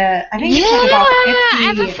going to, I think it's like about 50. I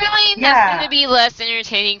have a feeling Yeah. that's going to be less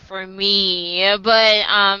entertaining for me, but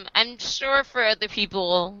I'm sure for other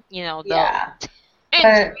people, they'll. Yeah.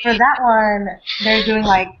 But for that one, they're doing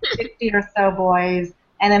like 60 or so boys,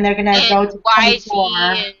 and then they're going to go to 24.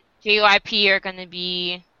 YG and JYP are going to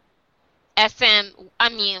be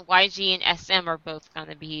YG and SM are both going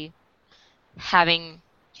to be having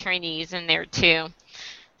trainees in there too.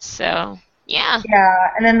 So, yeah.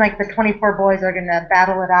 Yeah, and then like the 24 boys are going to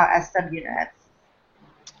battle it out as sub-units.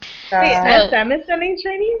 So, Wait, SM is sending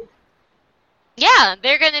trainees? Yeah,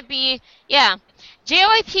 they're going to be, yeah.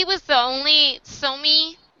 JYP was the only,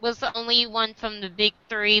 Somi was the only one from the big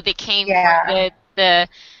three that came from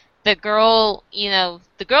the girl,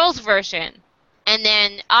 the girls version. And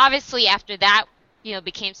then obviously after that,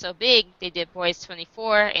 became so big, they did Boys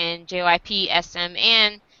 24 and JYP, SM,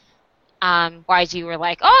 and YG were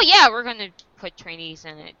like, oh yeah, we're going to put trainees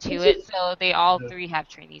in it to it. So they all three have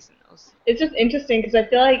trainees in those. It's just interesting because I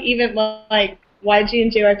feel like even like YG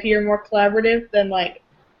and JYP are more collaborative than like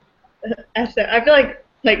SM. I feel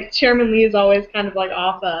like Chairman Lee is always kind of like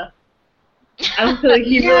off I don't feel like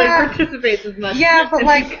he really participates as much. Yeah, but in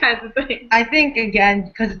like these kinds of things. I think again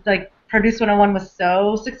because like Produce 101 was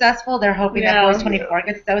so successful, they're hoping that Boys 24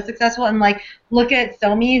 gets so successful. And like look at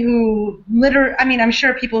Somi, who literally, I mean, I'm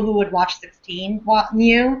sure people who would watch 16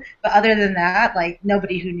 knew, but other than that, like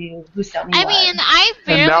nobody who knew who Somi was. I mean, I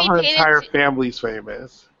barely and now her paid entire attention. family's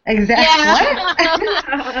famous. Exactly.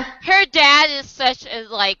 Yeah. Her dad is such a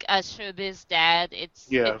like a showbiz dad. It's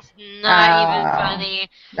not even funny.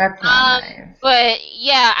 That's not nice. But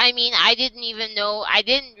yeah, I mean, I didn't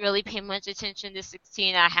really pay much attention to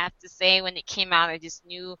 16. I have to say, when it came out, I just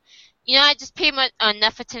knew, I just paid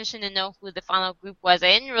enough attention to know who the final group was. I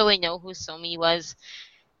didn't really know who Somi was,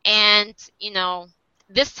 and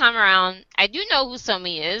this time around, I do know who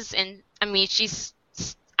Somi is, and I mean,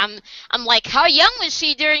 I'm like, how young was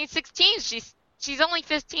she during 16? She's only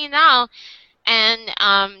 15 now, and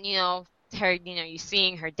her, you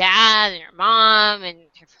seeing her dad and her mom and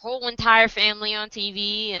her whole entire family on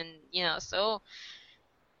TV, and so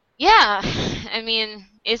yeah, I mean,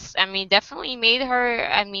 definitely made her.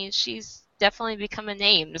 I mean, she's definitely become a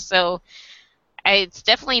name, so it's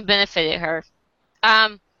definitely benefited her.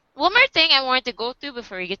 One more thing I wanted to go through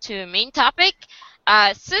before we get to the main topic.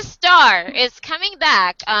 S.I.S.T.A.R is coming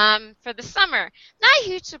back for the summer. Not a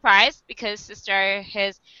huge surprise because S.I.S.T.A.R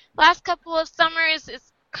has last couple of summers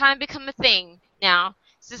it's kind of become a thing now.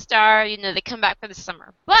 S.I.S.T.A.R, they come back for the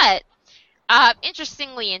summer. But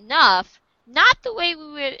interestingly enough, not the way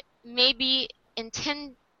we would maybe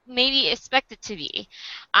expect it to be.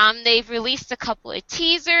 They've released a couple of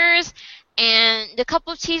teasers, and the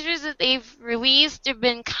couple of teasers that they've released have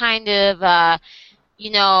been kind of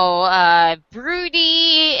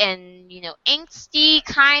broody and angsty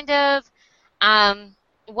kind of.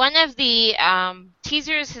 One of the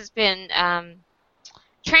teasers has been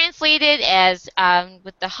translated as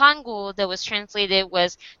with the Hangul that was translated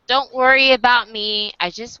was, "Don't worry about me. I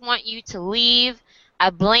just want you to leave. I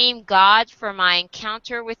blame God for my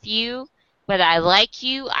encounter with you, but I like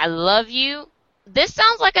you. I love you." This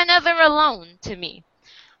sounds like another Alone to me.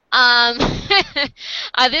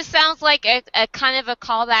 This sounds like a kind of a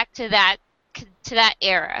callback to that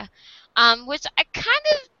era, which I kind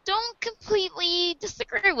of don't completely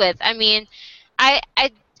disagree with. I mean, I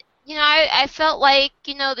I felt like,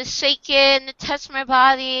 the shake it and the touch my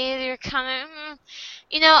body, they're kind of,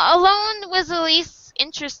 Alone was at least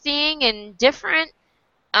interesting and different.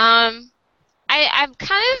 I'm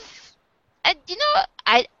kind of,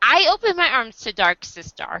 I open my arms to Dark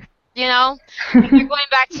Sister, when they're going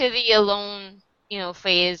back to the Alone,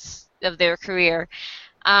 phase of their career.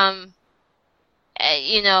 Um,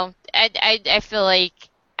 I feel like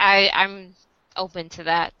I'm open to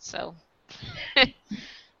that, so.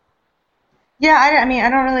 Yeah, I mean,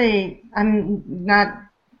 I'm not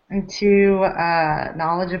too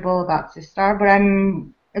knowledgeable about S.I.S.T.A.R, but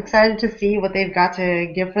I'm excited to see what they've got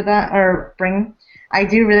to give for that or bring. I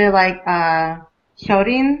do really like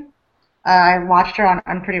Hyodin. I watched her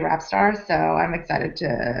on Pretty Rap Star, so I'm excited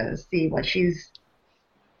to see what she's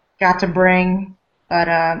got to bring. But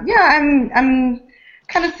yeah, I'm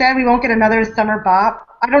kind of sad we won't get another summer bop.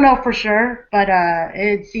 I don't know for sure, but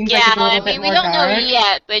it seems like Yeah, it's a I little bit mean, we more don't know dark.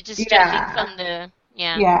 yet, but just judging Yeah. from the,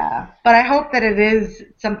 yeah. Yeah, but I hope that it is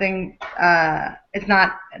something. It's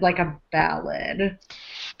not like a ballad.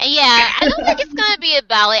 Yeah, I don't think it's gonna be a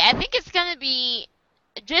ballad. I think it's gonna be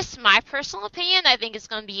just my personal opinion. I think it's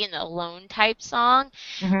gonna be an alone type song.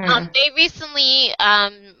 Hmm. They recently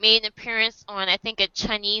made an appearance on, I think, a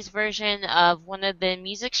Chinese version of one of the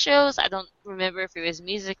music shows. I don't remember if it was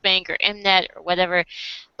Music Bank or Mnet or whatever,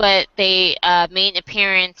 but they made an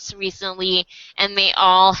appearance recently, and they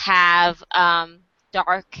all have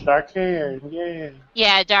dark, Dark hair, yeah.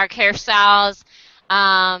 yeah, dark hairstyles,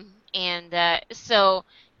 and so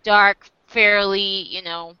dark, fairly,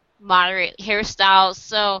 moderate hairstyles.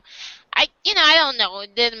 So I don't know.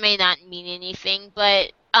 That may not mean anything,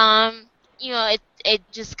 but it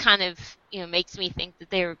just kind of, makes me think that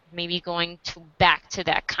they're maybe going to back to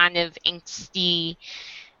that kind of angsty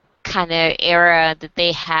kind of era that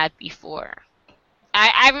they had before.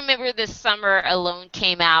 I remember this summer Alone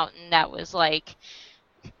came out, and that was like,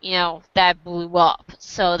 that blew up.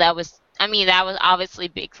 So that was obviously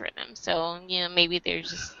big for them. So, maybe they're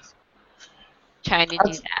just trying to I,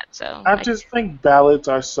 do that. So, I just think ballads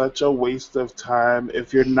are such a waste of time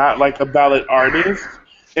if you're not like a ballad artist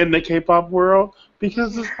in the K-pop world,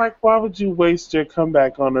 because Mhm. it's like, why would you waste your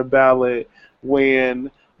comeback on a ballad when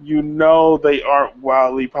you know they aren't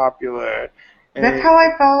wildly popular, That's and how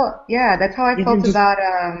I felt. Yeah, that's how I you can felt just, about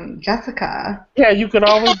Jessica. yeah, you could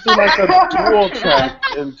always do like a dual track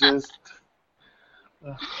and just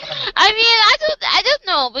I mean, I don't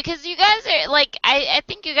know, because you guys are like, I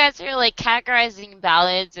think you guys are like categorizing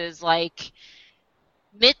ballads as like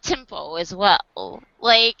mid-tempo as well.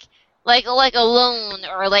 Like Alone,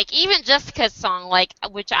 or like even Jessica's song, like,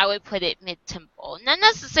 which I would put it mid-tempo. Not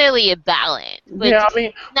necessarily a ballad, but yeah. I just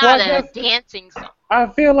mean, well, not I a guess dancing song. I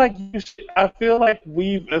feel like I feel like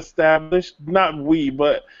we've established, not we,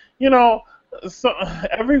 but you know, so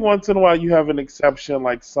every once in a while you have an exception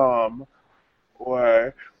like some,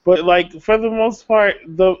 or but like for the most part,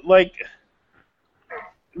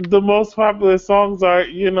 the most popular songs are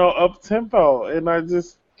up tempo, and I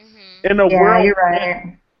just Hmm. in a Yeah, world you're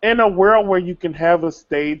right. in a world where you can have a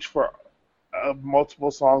stage for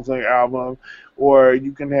multiple songs on your album, or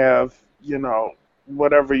you can have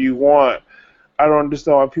whatever you want. I don't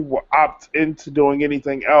understand why people opt into doing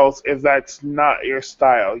anything else if that's not your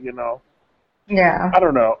style. Yeah. I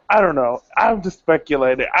don't know. I don't know. I'm just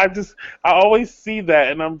speculating. I always see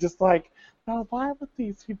that and I'm just like, now why would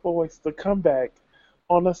these people waste the comeback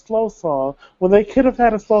on a slow song when they could have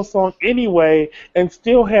had a slow song anyway and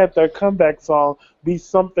still had their comeback song be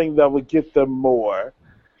something that would get them more?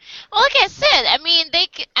 Well, like I said,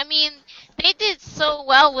 they did so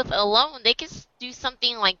well with Alone. They could do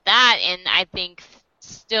something like that, and I think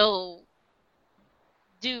still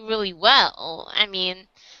do really well. I mean,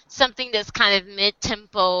 something that's kind of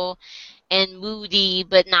mid-tempo and moody,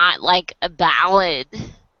 but not like a ballad,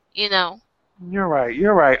 you know? You're right.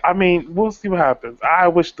 You're right. I mean, we'll see what happens. I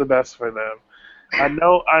wish the best for them. I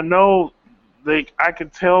know I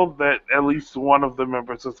could tell that at least one of the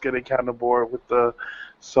members was getting kind of bored with the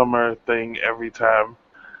summer thing every time.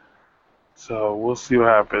 So we'll see what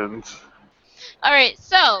happens. All right,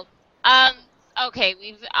 so, um, okay,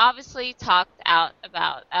 we've obviously talked out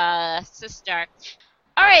about Sister.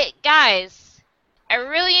 All right, guys, I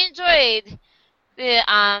really enjoyed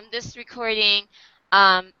this recording.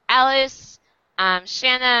 Alice,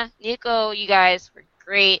 Shanna, Nico, you guys were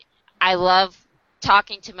great. I love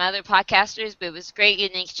talking to my other podcasters, but it was great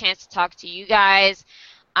getting a chance to talk to you guys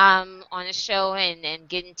on the show, and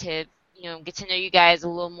getting to get to know you guys a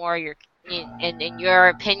little more, and your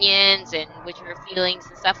opinions and what your feelings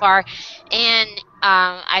and stuff are. And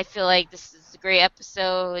I feel like this is a great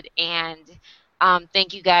episode, and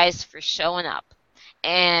thank you guys for showing up.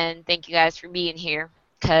 And thank you guys for being here.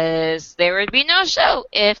 Because there would be no show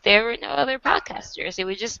if there were no other podcasters. It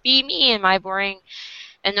would just be me and my boring,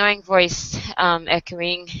 annoying voice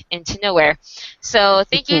echoing into nowhere. So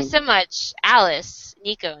thank you so much, Alice,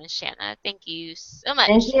 Nico, and Shanna. Thank you so much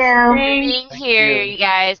Thank you. for Thanks. being here, you. you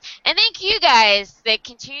guys. And thank you guys that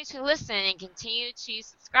continue to listen and continue to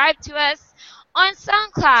subscribe to us on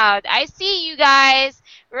SoundCloud. I see you guys.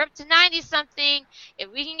 We're up to 90 something. If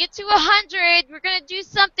we can get to 100, we're going to do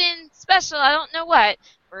something special. I don't know what.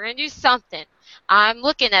 We're going to do something. I'm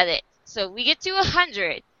looking at it. So we get to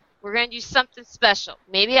 100. We're going to do something special.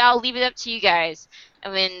 Maybe I'll leave it up to you guys.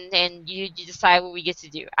 And you decide what we get to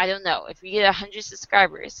do. I don't know. If we get 100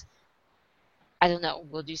 subscribers, I don't know.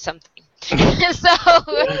 We'll do something. So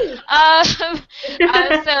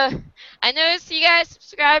I noticed you guys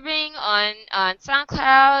subscribing on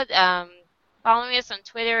SoundCloud, following us on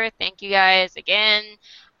Twitter. Thank you guys again.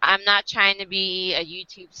 I'm not trying to be a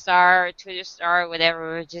YouTube star or Twitter star or whatever.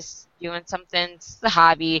 We're just doing something. It's a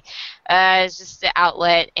hobby. It's just an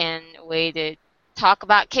outlet and a way to talk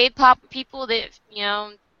about K-pop with people that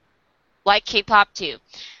like K-pop too.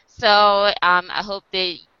 So I hope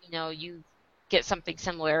that you get something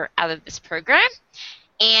similar out of this program.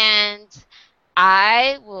 And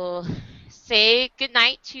I will say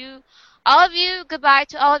goodnight to all of you. Goodbye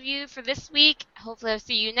to all of you for this week. Hopefully I'll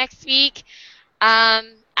see you next week.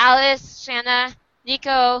 Alice, Shanna,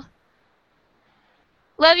 Nico,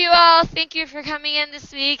 love you all. Thank you for coming in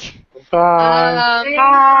this week. Bye.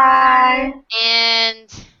 Bye.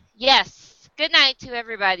 And yes, good night to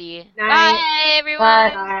everybody. Night. Bye,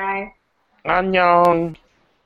 everyone. Bye. Bye. 안녕.